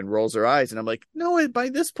walks out and rolls her eyes and I'm like, no, by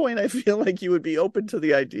this point I feel like you would be open to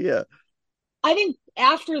the idea. I think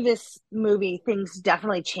after this movie, things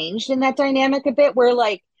definitely changed in that dynamic a bit where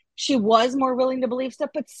like she was more willing to believe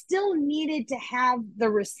stuff, but still needed to have the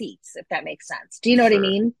receipts, if that makes sense. Do you know what I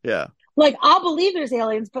mean? Yeah. Like, I'll believe there's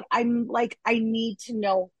aliens, but I'm like, I need to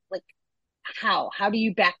know like how do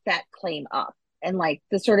you back that claim up and like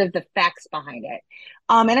the sort of the facts behind it.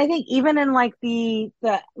 And I think even in like the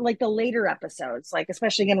later episodes, like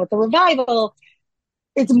especially again with the revival,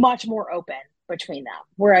 it's much more open between them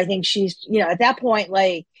where I think she's, at that point,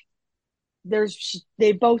 like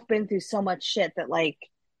they've both been through so much shit that like,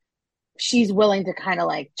 she's willing to kind of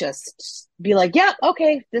like, just be like, yeah,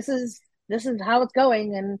 okay, this is how it's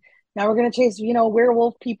going. And now we're going to chase,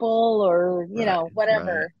 werewolf people or,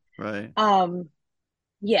 whatever. Right.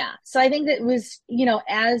 Yeah. So I think that it was,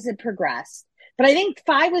 as it progressed, but I think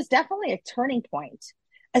 5 was definitely a turning point,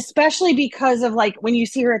 especially because of like, when you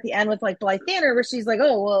see her at the end with like Blythe Danner, where she's like,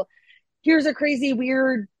 oh, well, here's a crazy,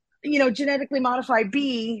 weird, genetically modified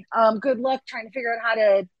bee. Good luck trying to figure out how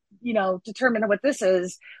to, determine what this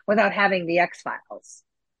is without having the X-Files.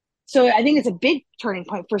 So I think it's a big turning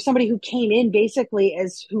point for somebody who came in basically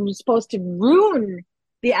as who's supposed to ruin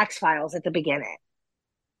the X-Files at the beginning.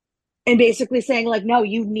 And basically saying like, no,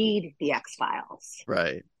 you need the X-Files.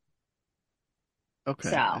 Right. Okay.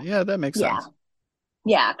 So, yeah, that makes sense.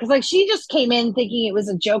 Yeah. Cause like she just came in thinking it was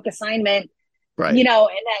a joke assignment. Right. And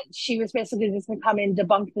that she was basically just going to come in,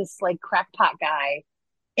 debunk this like crackpot guy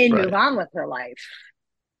and move Right. on with her life.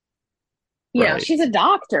 Right. She's a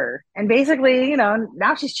doctor, and basically,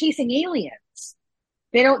 now she's chasing aliens.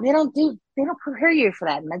 They don't prepare you for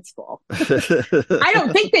that in med school. I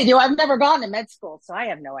don't think they do. I've never gone to med school, so I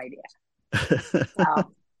have no idea.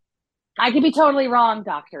 So I could be totally wrong,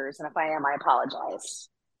 doctors, and if I am, I apologize.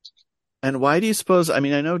 And why do you suppose? I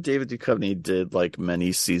mean, I know David Duchovny did like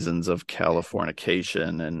many seasons of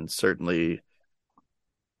Californication and certainly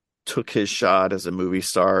took his shot as a movie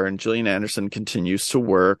star, and Gillian Anderson continues to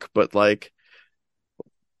work, but like,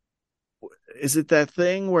 is it that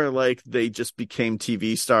thing where like they just became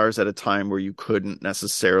TV stars at a time where you couldn't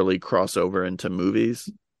necessarily cross over into movies?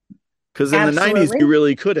 Because in the 90s, you Absolutely.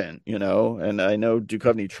 really couldn't, and I know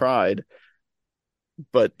Duchovny tried,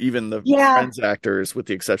 but even the Yeah. Friends actors, with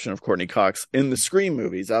the exception of Courtney Cox, in the Scream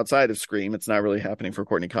movies, outside of Scream, it's not really happening for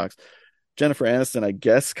Courtney Cox. Jennifer Aniston, I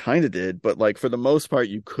guess, kind of did, but like for the most part,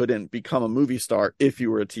 you couldn't become a movie star if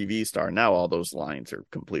you were a TV star. Now all those lines are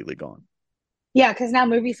completely gone. Yeah, because now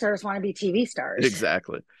movie stars want to be TV stars,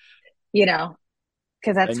 Exactly. you know,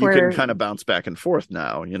 because And that's you can where, kind of bounce back and forth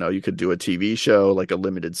now. You could do a TV show, like a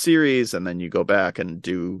limited series, and then you go back and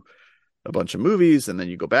do a bunch of movies, and then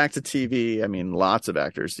you go back to TV. I mean, lots of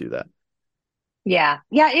actors do that. yeah.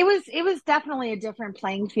 Yeah, it was definitely a different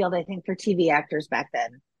playing field, I think, for TV actors back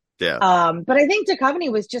then. Yeah. But I think Duchovny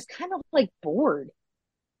was just kind of like bored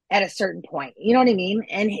at a certain point. You know what I mean?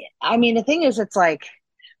 And I mean, the thing is, it's like,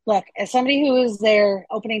 look, as somebody who was there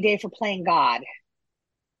opening day for Playing God,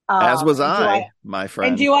 As was and do I I, my and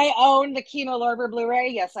friend. do I own the Kino Lorber Blu-ray?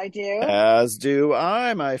 Yes, I do. As do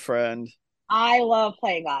I, my friend. I love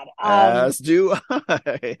Playing God. As do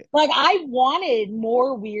I. Like I wanted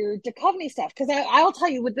more weird Duchovny stuff because I'll tell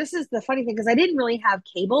you what, this is the funny thing because I didn't really have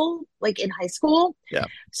cable like in high school. Yeah.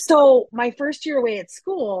 So my first year away at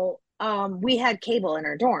school, we had cable in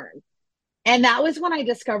our dorm. And that was when I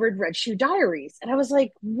discovered Red Shoe Diaries. And I was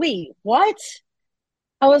like, wait, what?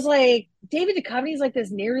 I was like, David Duchovny's like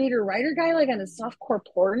this narrator writer guy, like on a softcore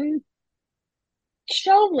porn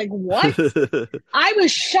show. Like, what? I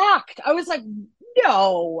was shocked. I was like,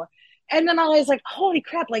 no. And then I was like, holy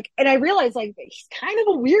crap. Like, and I realized like he's kind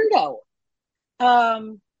of a weirdo.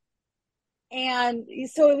 Um, and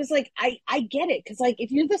so it was like, I get it. Cause like,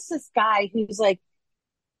 if you're this guy who's like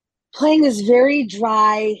playing this very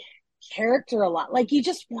dry character a lot. Like you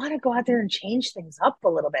just want to go out there and change things up a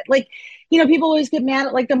little bit. Like, people always get mad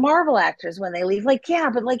at like the Marvel actors when they leave. Like, yeah,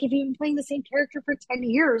 but like if you've been playing the same character for 10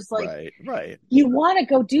 years, like Right, right. you want to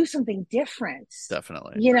go do something different.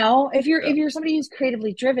 Definitely. If you're Yeah. if you're somebody who's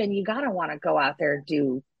creatively driven, you gotta want to go out there and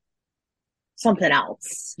do something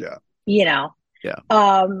else. Yeah. You know? Yeah.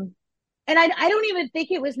 And I don't even think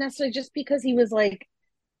it was necessarily just because he was like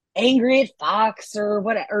angry at Fox or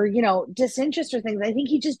what, or disinterest or things. I think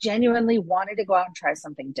he just genuinely wanted to go out and try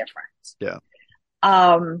something different. Yeah.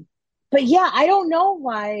 But yeah, I don't know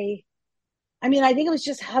why. I mean, I think it was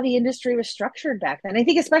just how the industry was structured back then. I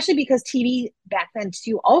think especially because TV back then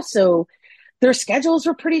too, also their schedules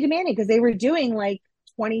were pretty demanding because they were doing like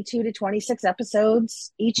 22 to 26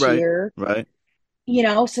 episodes each Right. year. Right.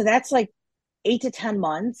 So that's like 8 to 10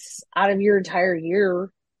 months out of your entire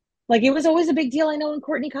year. Like it was always a big deal. I know when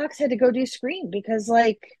Courtney Cox had to go do Scream because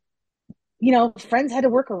like, Friends had to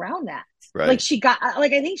work around that. Like Right. she got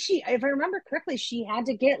like I think if I remember correctly, she had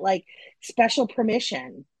to get like special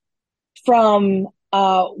permission from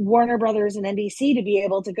Warner Brothers and NBC to be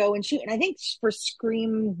able to go and shoot. And I think for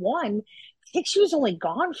Scream 1, I think she was only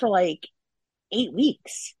gone for like 8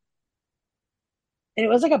 weeks. And it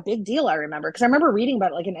was like a big deal, I remember, because I remember reading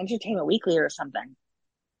about it, like in Entertainment Weekly or something.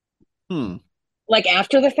 Hmm. Like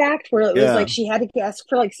after the fact, where it was Yeah. like she had to ask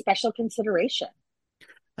for like special consideration.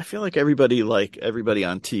 I feel like everybody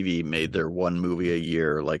on TV made their one movie a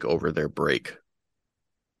year, like over their break.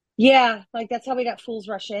 Yeah, like that's how we got Fools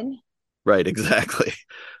Rush In. Right, exactly.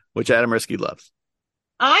 Which Adam Risky loves.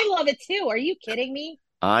 I love it too. Are you kidding me?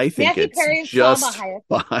 I think Matthew it's Perry and Salma just Hayek.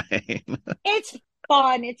 fine. It's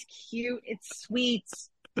fun. It's cute. It's sweet.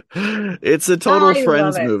 It's a total I love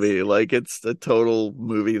Friends it. movie. Like it's a total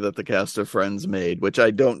movie that the cast of Friends made, which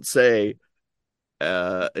I don't say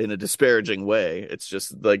in a disparaging way. It's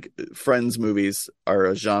just like Friends movies are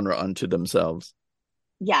a genre unto themselves.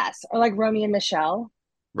 Yes, or like Romeo and Michelle.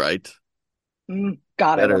 Right.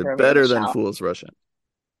 God, I love Better Romeo and better than Michelle. Fools Rush In.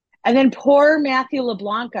 And then poor Matthew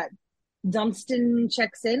LeBlanc got Dunstan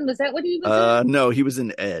Checks In. Was that what he was in? No, he was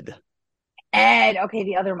in Ed. Ed. Okay,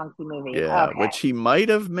 the other monkey movie. Yeah, Okay. which he might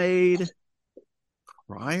have made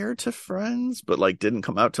prior to Friends, but like didn't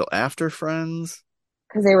come out till after Friends.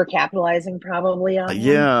 because they were capitalizing probably on him.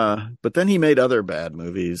 Yeah, but then he made other bad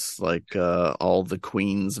movies like All the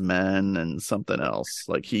Queen's Men and something else.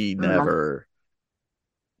 Like Mm.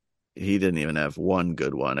 he didn't even have one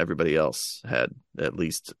good one. Everybody else had at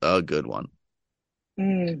least a good one.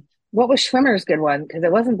 Mm. What was Schwimmer's good one? Because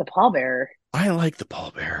it wasn't the pallbearer. I like the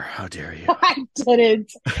pallbearer. How dare you? I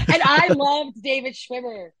didn't. And I loved David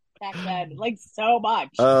Schwimmer back then, like so much.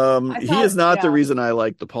 I He thought, is not the yeah. reason I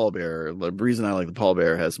like the pallbearer. The reason I like the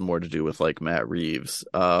pallbearer has more to do with like Matt Reeves.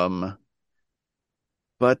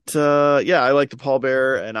 But yeah, I like the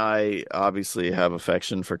pallbearer, and I obviously have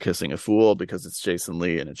affection for Kissing a Fool because it's Jason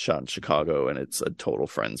Lee and it's shot in Chicago and it's a total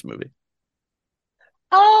Friends movie.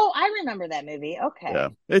 Oh, I remember that movie. Yeah,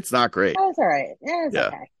 Okay. it's not great. That was all right. Yeah, it's Yeah,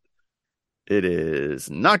 okay. it is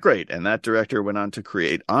not great. And that director went on to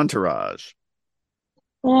create Entourage.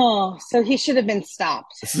 Oh, so he should have been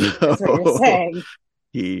stopped, is what you're So saying.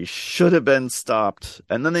 he should have been stopped.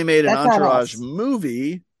 And then they made an That's on Entourage us.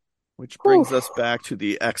 movie, which Whew. brings us back to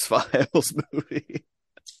the X-Files movie.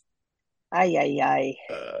 Ay, ay, ay.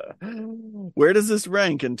 Uh, where does this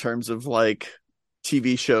rank in terms of like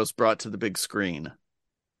TV shows brought to the big screen?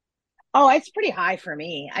 Oh, it's pretty high for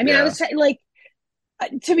me. I mean, I Yeah. was trying, like,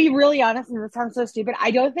 to be really honest, and this sounds so stupid,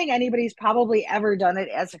 I don't think anybody's probably ever done it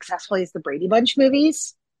as successfully as the Brady Bunch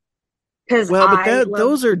movies. Because Well, but I love,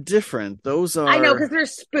 those are different. Those I know, because are they're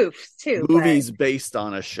spoofs too, but movies based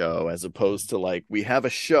on a show as opposed to like we have a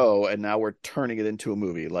show and now we're turning it into a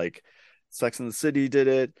movie. Like Sex and the City did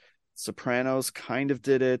it, Sopranos kind of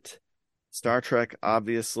did it, Star Trek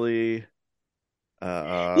obviously. yeah,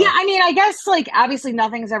 Uh I mean, I guess like obviously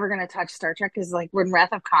nothing's ever going to touch Star Trek because like when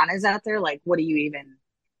Wrath of Khan is out there, like what do you even,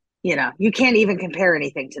 you can't even compare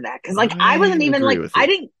anything to that. Because like I I wasn't even agree like with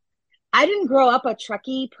you. I didn't grow up a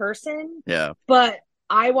Trekkie person, Yeah. but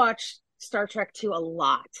I watched Star Trek 2 a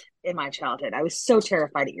lot in my childhood. I was so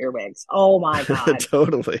terrified of earwigs. Oh my God.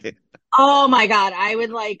 Totally. Oh my God. I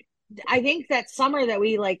would like, I think that summer that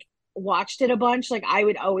we like watched it a bunch, like I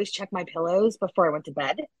would always check my pillows before I went to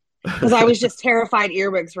bed because I was just terrified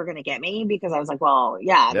earwigs were going to get me because I was like, well,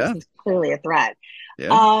 yeah, this Yeah. is clearly a threat. Yeah.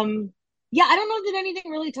 Um, yeah, I don't know that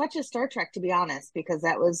anything really touches Star Trek, to be honest, because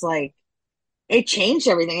that was like, it changed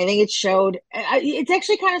everything. I think it showed. It's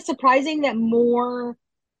actually kind of surprising that more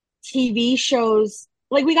TV shows,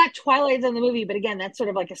 like we got Twilight in the movie, but again, that's sort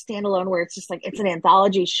of like a standalone where it's just like it's an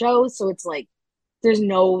anthology show, so it's like there's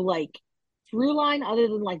no like through line other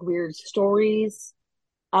than like weird stories.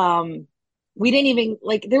 Um, we didn't even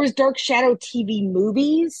like there was Dark Shadow TV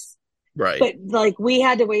movies, Right. but like we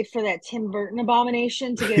had to wait for that Tim Burton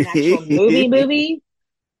abomination to get an actual movie.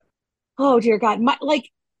 Oh dear God.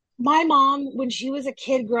 My mom, when she was a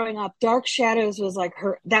kid growing up, Dark Shadows was like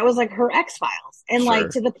her X-Files. And like Sure.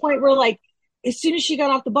 to the point where like as soon as she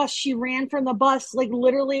got off the bus, she ran from the bus like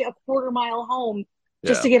literally a quarter mile home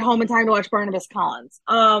just Yeah. to get home in time to watch Barnabas Collins.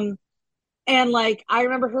 And like I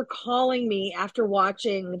remember her calling me after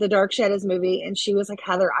watching the Dark Shadows movie, and she was like,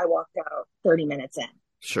 Heather, I walked out 30 minutes in.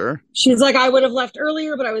 Sure. She's like, I would have left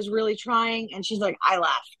earlier, but I was really trying. And she's like, I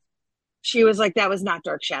left. She was like, that was not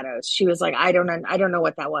Dark Shadows. She was like, I don't know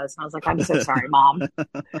what that was. And I was like, I'm so sorry, mom.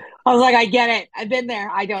 I was like, I get it. I've been there.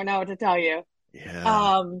 I don't know what to tell you.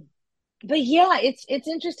 Yeah. Um, but yeah, it's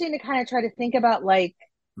interesting to kind of try to think about like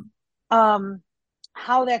um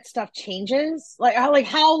how that stuff changes. Like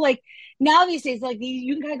now these days, like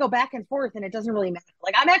you can kind of go back and forth and it doesn't really matter.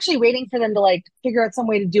 Like I'm actually waiting for them to like figure out some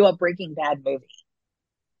way to do a Breaking Bad movie.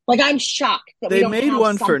 Like I'm shocked that we They don't made have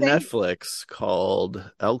one for something. Netflix called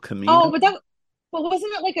El Oh, Camino. but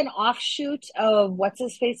wasn't it like an offshoot of what's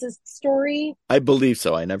his face's story? I believe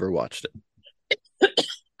so. I never watched it.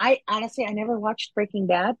 I honestly I never watched Breaking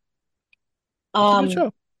Bad. It's a good Um,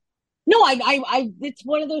 show. no, it's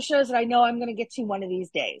one of those shows that I know I'm going to get to one of these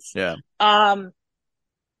days. Yeah. Um,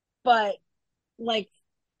 but like,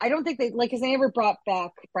 I don't think they like because they never brought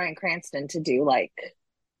back Bryan Cranston to do like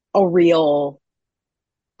a real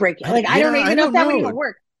breaking. Like, I don't I even know if don't that would know. even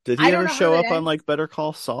work. Did I he don't ever know how show that up on ends. like Better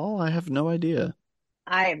Call Saul? I have no idea.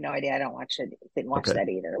 I have no idea. I don't watch it. Didn't watch Okay. that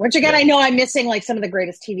either. Which again, Yeah. I know I'm missing like some of the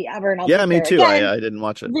greatest TV ever, and I'll Yeah, get me there too. again. I didn't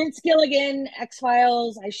watch it. Vince Gilligan, X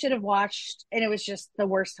Files. I should have watched, and it was just the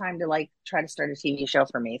worst time to like try to start a TV show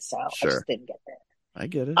for me. So I Sure. just didn't get there. I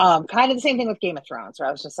get it. Kind of the same thing with Game of Thrones, where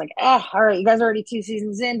I was just like, oh, all right, you guys are already 2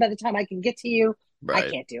 seasons in. By the time I can get to you, I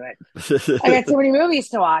Right. can't do it. I got too many movies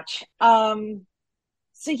to watch.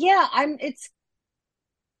 So yeah,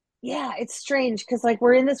 it's strange because like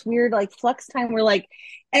we're in this weird like flux time where like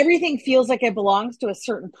everything feels like it belongs to a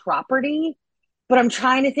certain property, but I'm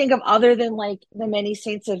trying to think of other than like the Many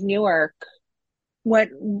Saints of Newark, what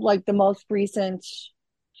like the most recent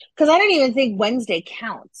Because I don't even think Wednesday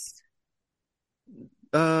counts.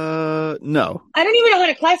 No. I don't even know how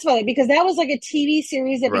to classify it because that was like a TV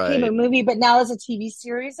series that became a Right. movie, but now is a TV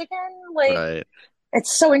series again. Like, Right.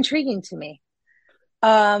 it's so intriguing to me.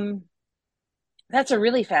 Um, that's a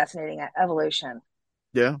really fascinating evolution.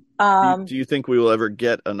 Yeah. Um, Do you think we will ever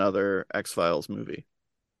get another X-Files movie?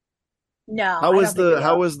 no, I don't think we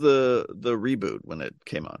How will. was the reboot when it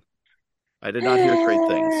came on? I did not hear great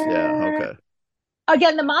things. Yeah, okay.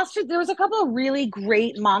 Again, there was a couple of really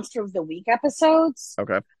great Monster of the Week episodes.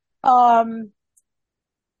 Okay. Um,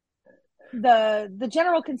 the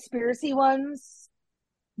general conspiracy ones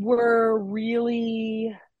were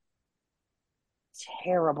really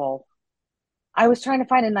terrible. I was trying to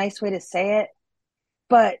find a nice way to say it,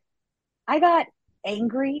 but I got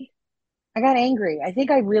angry. I got angry. I think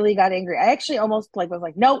I really got angry. I actually almost like was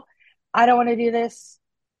like, nope, I don't want to do this.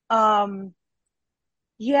 Um,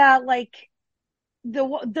 yeah, like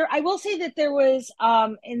there. I will say that there was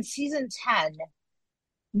in season 10,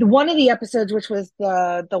 one of the episodes, which was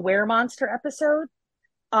the were monster episode.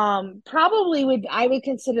 Probably would I would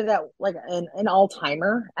consider that like an all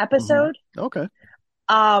timer Hmm. episode. Okay.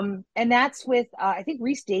 And that's with I think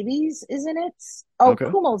Reese Davies is in it. Oh, Okay.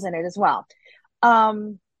 Kumal's in it as well.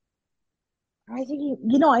 Um, I think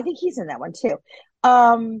I think he's in that one too.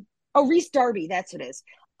 Oh, Reese Darby, that's what it is.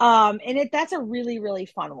 And that's a really, really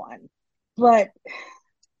fun one. But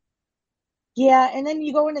yeah, and then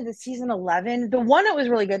you go into the season 11, the one that was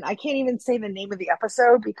really good. I can't even say the name of the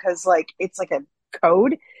episode because like it's like a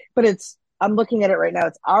code, but I'm looking at it right now.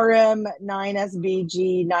 It's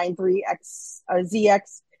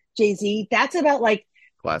RM9SBG93ZXJZ. That's about like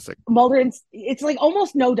Classic. Mulder and it's like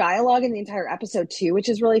almost no dialogue in the entire episode too, which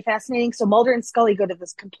is really fascinating. So Mulder and Scully go to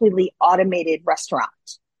this completely automated restaurant,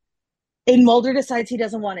 and Mulder decides he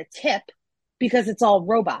doesn't want to tip because it's all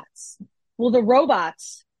robots. Well, the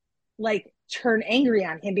robots like turn angry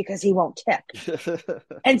on him because he won't tip,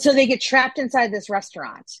 and so they get trapped inside this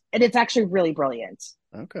restaurant, and it's actually really brilliant.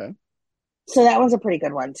 Okay. So that one's a pretty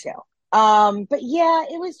good one too. But yeah,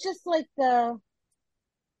 it was just like the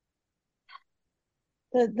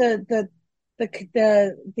the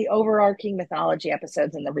the overarching mythology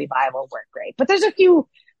episodes in the revival weren't great, but there's a few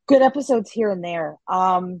good episodes here and there.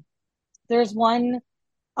 There's one,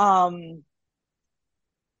 um,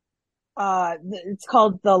 it's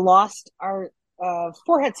called the Lost Art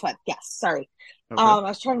Forehead Sweat. Yes, sorry. Okay. I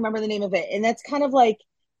was trying to remember the name of it, and that's kind of like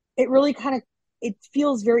it. Really, kind of it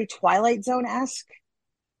feels very Twilight Zone esque,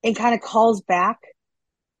 and kind of calls back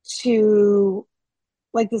to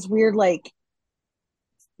like this weird like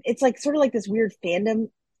it's like sort of like this weird fandom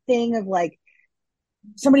thing of like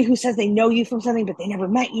somebody who says they know you from something but they never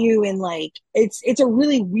met you, and like it's a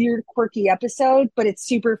really weird quirky episode, but it's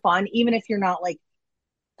super fun even if you're not like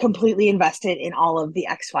completely invested in all of the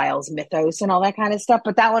X-Files mythos and all that kind of stuff,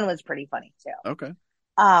 but that one was pretty funny too. Okay.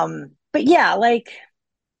 But yeah, like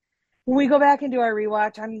when we go back and do our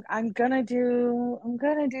rewatch, I'm gonna do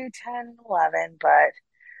 10, 11, but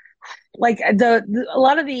like a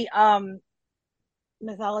lot of the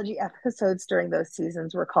mythology episodes during those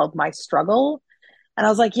seasons were called My Struggle. And I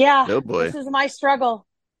was like, yeah, Oh this boy. is my struggle.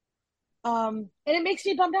 And it makes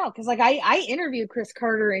me bummed out because like I interviewed Chris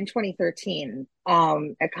Carter in 2013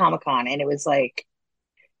 at Comic-Con, and it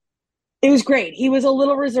was great. He was a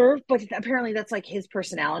little reserved, but apparently that's like his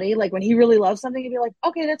personality. Like when he really loves something, he'd be like,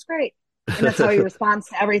 okay, that's great. And that's how he responds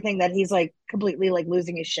to everything that he's like completely like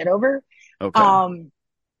losing his shit over. Okay. Um,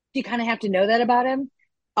 you kind of have to know that about him.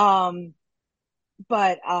 Um,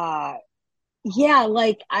 but yeah,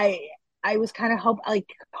 like I was kind of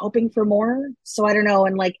hoping for more. So I don't know.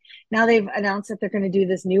 And like now they've announced that they're going to do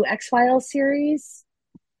this new X-Files series,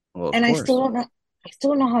 Well, of and course. I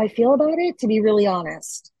still don't know how I feel about it, to be really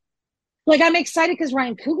honest. Like I'm excited because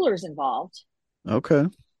Ryan Coogler's involved. Okay.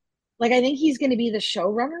 Like I think he's going to be the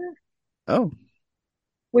showrunner, Oh,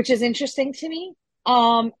 which is interesting to me.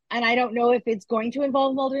 And I don't know if it's going to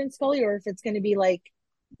involve Mulder and Scully or if it's going to be like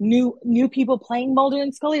new people playing Mulder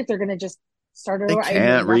and Scully. If they're going to just start they over, I know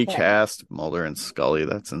can't nothing. recast Mulder and Scully.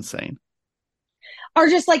 That's insane. Or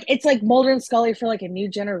just like it's like Mulder and Scully for like a new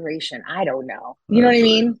generation. I don't know. You know Oh what I boy.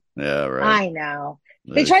 mean? Yeah, right. I know.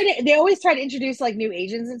 Ugh. They always try to introduce like new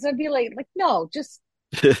agents and stuff. Be like, no, just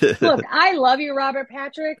look, I love you, Robert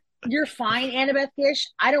Patrick. You're fine, Annabeth Gish.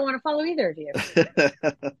 I don't want to follow either of you.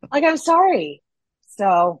 Like, I'm sorry.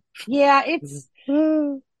 So yeah,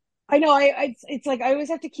 I know it's like I always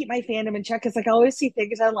have to keep my fandom in check because like I always see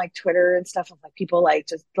things on like Twitter and stuff of like people like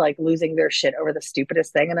just like losing their shit over the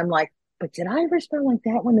stupidest thing, and I'm like, but did I respond like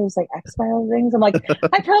that when there was like X-Files things? I'm like,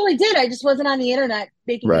 I probably did. I just wasn't on the internet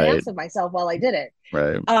making an Right, ass of myself while I did it.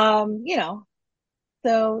 right. You know,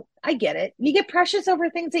 So I get it. You get precious over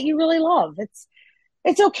things that you really love.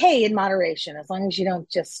 It's okay in moderation as long as you don't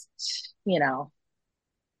just, you know,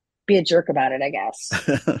 be a jerk about it, I guess.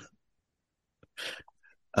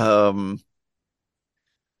 um,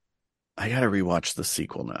 I gotta rewatch the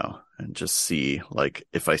sequel now and just see like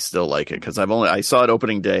if I still like it because I saw it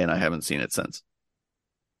opening day and I haven't seen it since.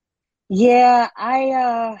 Yeah,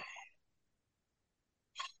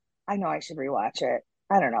 I know I should rewatch it.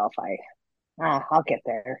 I don't know if I'll get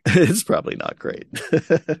there. It's probably not great.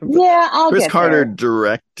 But Yeah, I'll Chris get Carter there.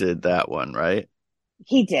 directed that one, right?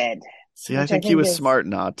 He did, See, I which I think he think was is smart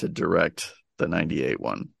not to direct the 98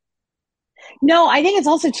 one. no, I think it's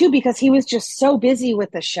also too because he was just so busy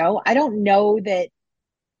with the show. I don't know that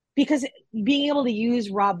because being able to use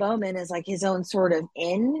Rob Bowman as like his own sort of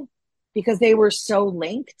in because they were so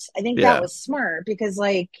linked. I think that Yeah. was smart because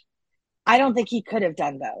like I don't think he could have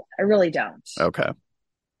done both. I really don't. Okay.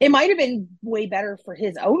 It might have been way better for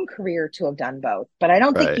his own career to have done both, but I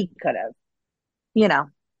don't think Right. he could have, you know,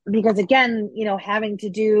 because again, having to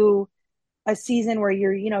do a season where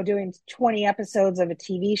you're, doing 20 episodes of a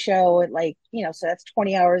TV show, like, so that's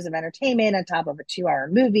 20 hours of entertainment on top of a 2-hour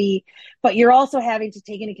movie. But you're also having to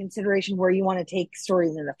take into consideration where you want to take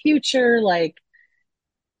stories in the future. Like,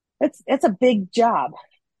 it's a big job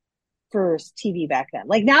for TV back then.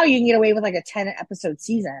 Like now you can get away with like a 10 episode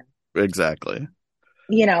season, Exactly.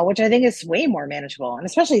 which I think is way more manageable. And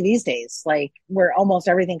especially these days, like where almost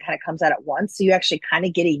everything kind of comes out at once. So you actually kind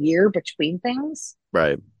of get a year between things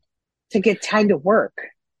Right. to get time to work.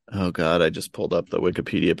 Oh God, I just pulled up the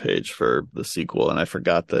Wikipedia page for the sequel and I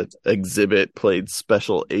forgot that Exhibit played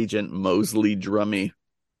Special Agent Mosley Drummy.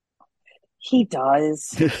 He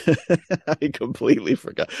does. I completely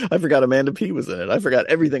forgot. I forgot Amanda P was in it. I forgot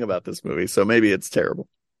everything about this movie, so maybe it's terrible.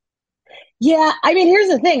 Yeah, I mean, here's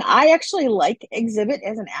the thing. I actually like Exhibit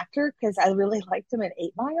as an actor because I really liked him in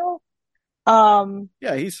 8 Mile. Um,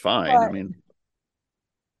 Yeah, he's fine. I but mean,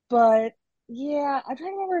 but yeah, I'm trying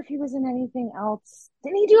to remember if he was in anything else.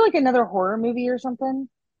 Didn't he do like another horror movie or something?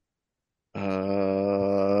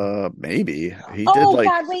 maybe he did Oh like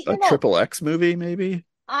God, wait, a no. triple X movie, maybe.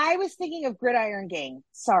 I was thinking of Gridiron Gang.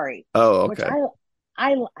 Sorry, Oh, which okay.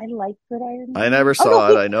 I like Gridiron I Gang. never Oh no, saw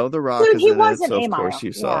it. I know The Rock is he in was it, in so A of course Mile.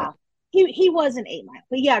 you saw it. Yeah, he was in 8 Mile,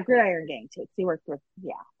 but yeah, Gridiron Gang too. 'Cause he worked with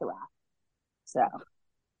The Rock. So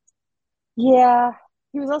yeah,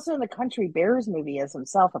 he was also in the Country Bears movie as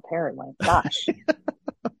himself. Apparently, gosh,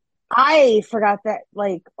 I forgot that.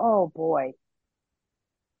 Like, oh boy,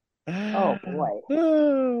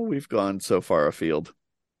 Oh, we've gone so far afield.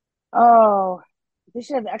 oh. They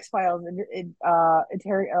should have the X Files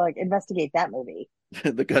like investigate that movie.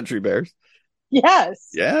 The Country Bears. Yes.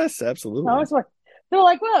 Yes, How absolutely. much more? They're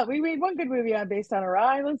like, well, we made one good movie on based on a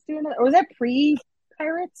ride. Let's do another. Or was that pre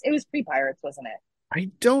Pirates? It was pre Pirates, wasn't it?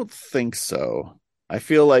 I don't think so. I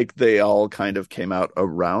feel like they all kind of came out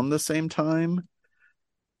around the same time.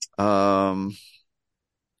 Um,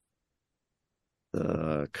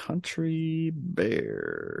 the Country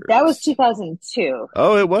That was Bears. 2002.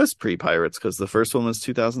 Oh, it was pre-Pirates because the first one was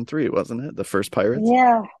 2003, wasn't it? The first Pirates.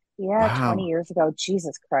 Yeah. Yeah. 20 Wow. years ago.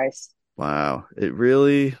 Jesus Christ. Wow. It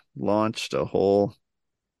really launched a whole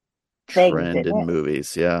Thing, trend didn't in it?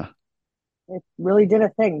 movies. Yeah. It really did a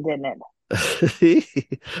thing, didn't it?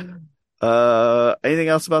 Anything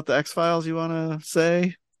else about the X-Files you want to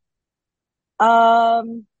say?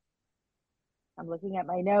 Um, I'm looking at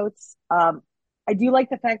my notes. I do like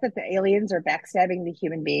the fact that the aliens are backstabbing the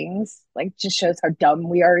human beings. Like, just shows how dumb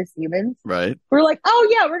we are as humans. Right. We're like, oh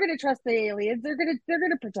yeah, we're gonna trust the aliens. They're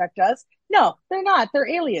gonna protect us. No, they're not. They're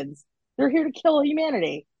aliens. They're here to kill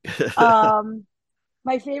humanity. Um,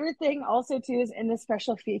 my favorite thing also too is in the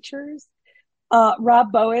special features.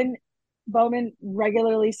 Rob Bowman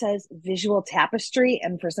regularly says visual tapestry,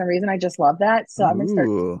 and for some reason I just love that. So I'm gonna start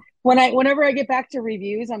Ooh. whenever I get back to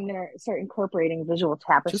reviews, I'm gonna start incorporating visual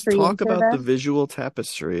Just tapestry talk into about the them. visual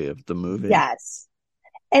tapestry of the movie. Yes.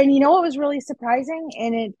 And you know what was really surprising?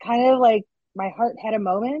 And it kind of like my heart had a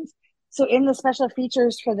moment. So in the special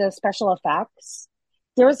features for the special effects,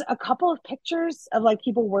 there was a couple of pictures of like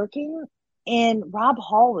people working, and Rob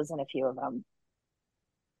Hall was in a few of them,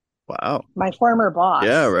 Wow. my former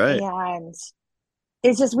Yeah, boss. right. And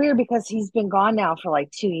it's just weird because he's been gone now for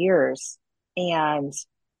like 2 years. And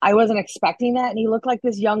I wasn't expecting that. And he looked like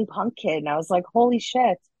this young punk kid. And I was like, holy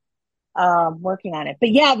shit, working on it. But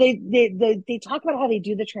yeah, they talk about how they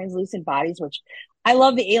do the translucent bodies, which I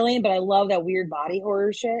love the alien, but I love that weird body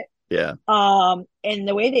horror shit. Yeah. And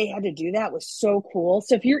the way they had to do that was so cool.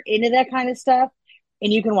 So if you're into that kind of stuff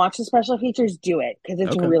and you can watch the special features, do it because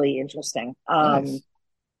it's Okay. really interesting. Nice.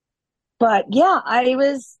 But yeah,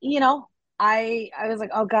 I was like,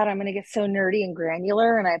 oh God, I'm gonna get so nerdy and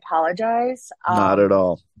granular, and I apologize. Not at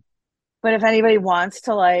all. But if anybody wants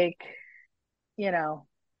to you know,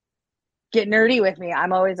 get nerdy with me,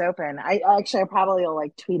 I'm always open. I probably will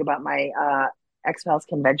like tweet about my X-Files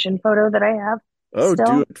convention photo that I have Oh, do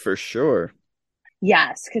still. it for sure.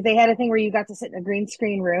 Yes, because they had a thing where you got to sit in a green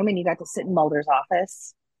screen room and you got to sit in Mulder's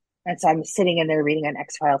office. And so I'm sitting in there reading an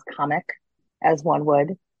X-Files comic, as one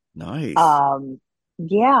would. Nice. Um,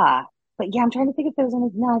 yeah. But yeah, I'm trying to think if there was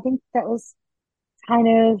anything. No, I think that was kind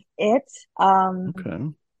of it. Um, Okay.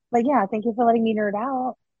 but yeah, thank you for letting me nerd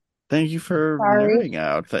out. Thank you for Sorry. nerding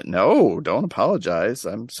out. No, don't apologize.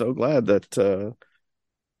 I'm so glad that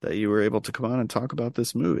you were able to come on and talk about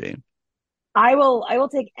this movie. I will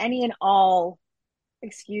take any and all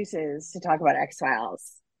excuses to talk about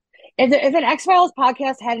X-Files. If an X-Files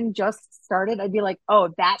podcast hadn't just started, I'd be like, oh,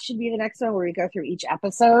 that should be the next one where we go through each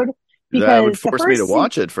episode. That would Because the force me to first,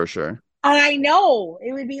 watch it for sure. I know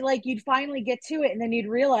it would be like you'd finally get to it, and then you'd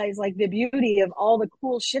realize like the beauty of all the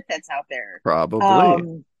cool shit that's out there.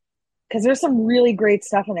 Probably. Because there's some really great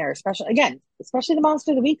stuff in there, especially the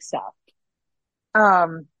Monster of the Week stuff.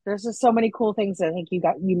 There's just so many cool things that I think you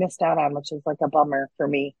missed out on, which is like a bummer for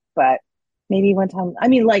me. But maybe one time, I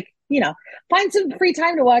mean, find some free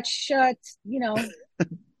time to watch,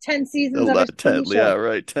 10 seasons of a 10, TV yeah, show.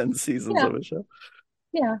 right. 10 seasons Yeah, of a show.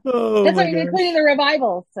 yeah. Oh That's my not even including gosh. the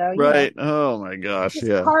revival. So, Right. Oh my gosh. just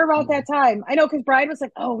Yeah. carve out that time. I know because Brian was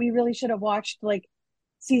like, "Oh, we really should have watched like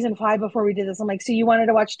season 5 before we did this." I'm like, "So you wanted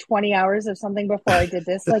to watch 20 hours of something before I did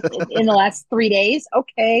this, like in the last 3 days?"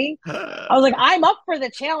 Okay. I was like, "I'm up for the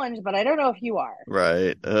challenge, but I don't know if you are."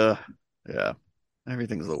 Right. Yeah.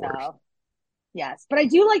 Everything's the worst. So, yes, but I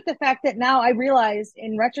do like the fact that now I realize,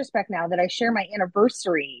 in retrospect, now that I share my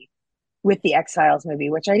anniversary with the X-Files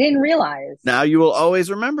movie, which I didn't realize. Now you will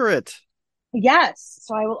always remember it. Yes,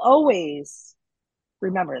 so I will always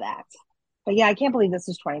remember that. But yeah, I can't believe this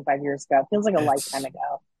was 25 years ago. It feels like a lifetime It's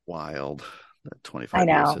ago. wild that I 25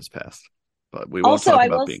 years know. has passed. But we won't Also, talk I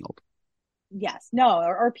about will, being old. yes, no,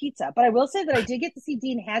 or pizza. But I will say that I did get to see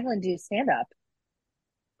Dean Haglund do stand up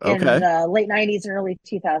in Okay. the late 90s and early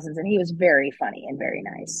 2000s, and he was very funny and very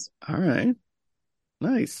nice. All right.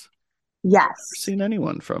 Nice. Never Yes. seen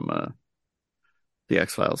anyone from the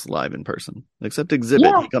X-Files live in person, except Exhibit.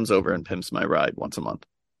 Yeah. He comes over and pimps my ride once a month.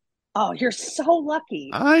 Oh, you're so lucky.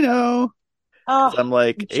 I know. Oh, Because I'm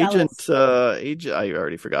like, I'm jealous. Agent, I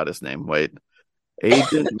already forgot his name. Wait,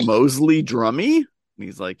 Agent Mosley Drummy? And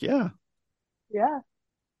he's like, yeah. Yeah.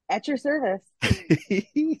 At your service.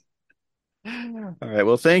 All right.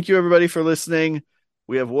 Well, thank you everybody for listening.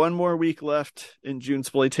 We have one more week left in June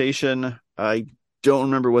Exploitation. I don't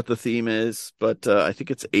remember what the theme is, but I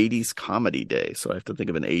think it's 80s Comedy Day. So I have to think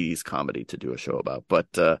of an 80s comedy to do a show about. But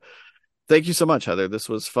thank you so much, Heather. This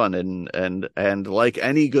was fun, and like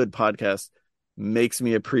any good podcast, makes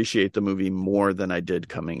me appreciate the movie more than I did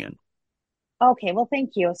coming in. Okay, well,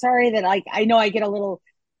 thank you. Sorry that I know I get a little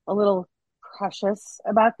cautious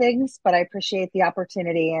about things, but I appreciate the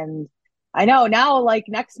opportunity. And I know now, like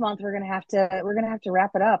next month, we're gonna have to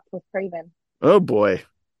wrap it up with Craven. Oh boy,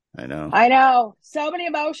 I know. I know, so many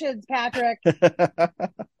emotions, Patrick.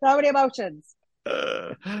 So many emotions.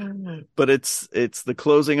 But it's the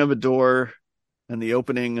closing of a door and the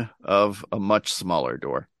opening of a much smaller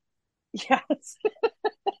door. Yes.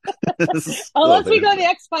 So Unless we there's go the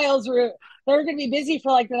X-Files route, they're gonna be busy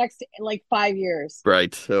for like the next like 5 years.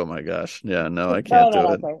 right. Oh my gosh. Yeah, no, I Just can't throw that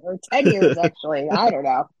do out there, or 10 years actually. I don't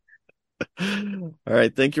know. it. All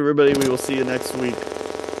right. Thank you, everybody. We will see you next week.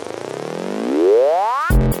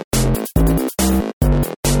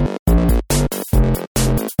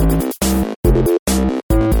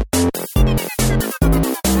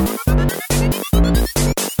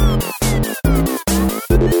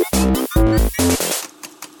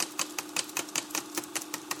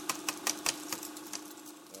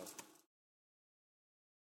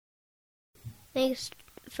 Thanks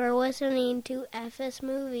for listening to FS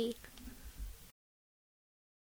Movie.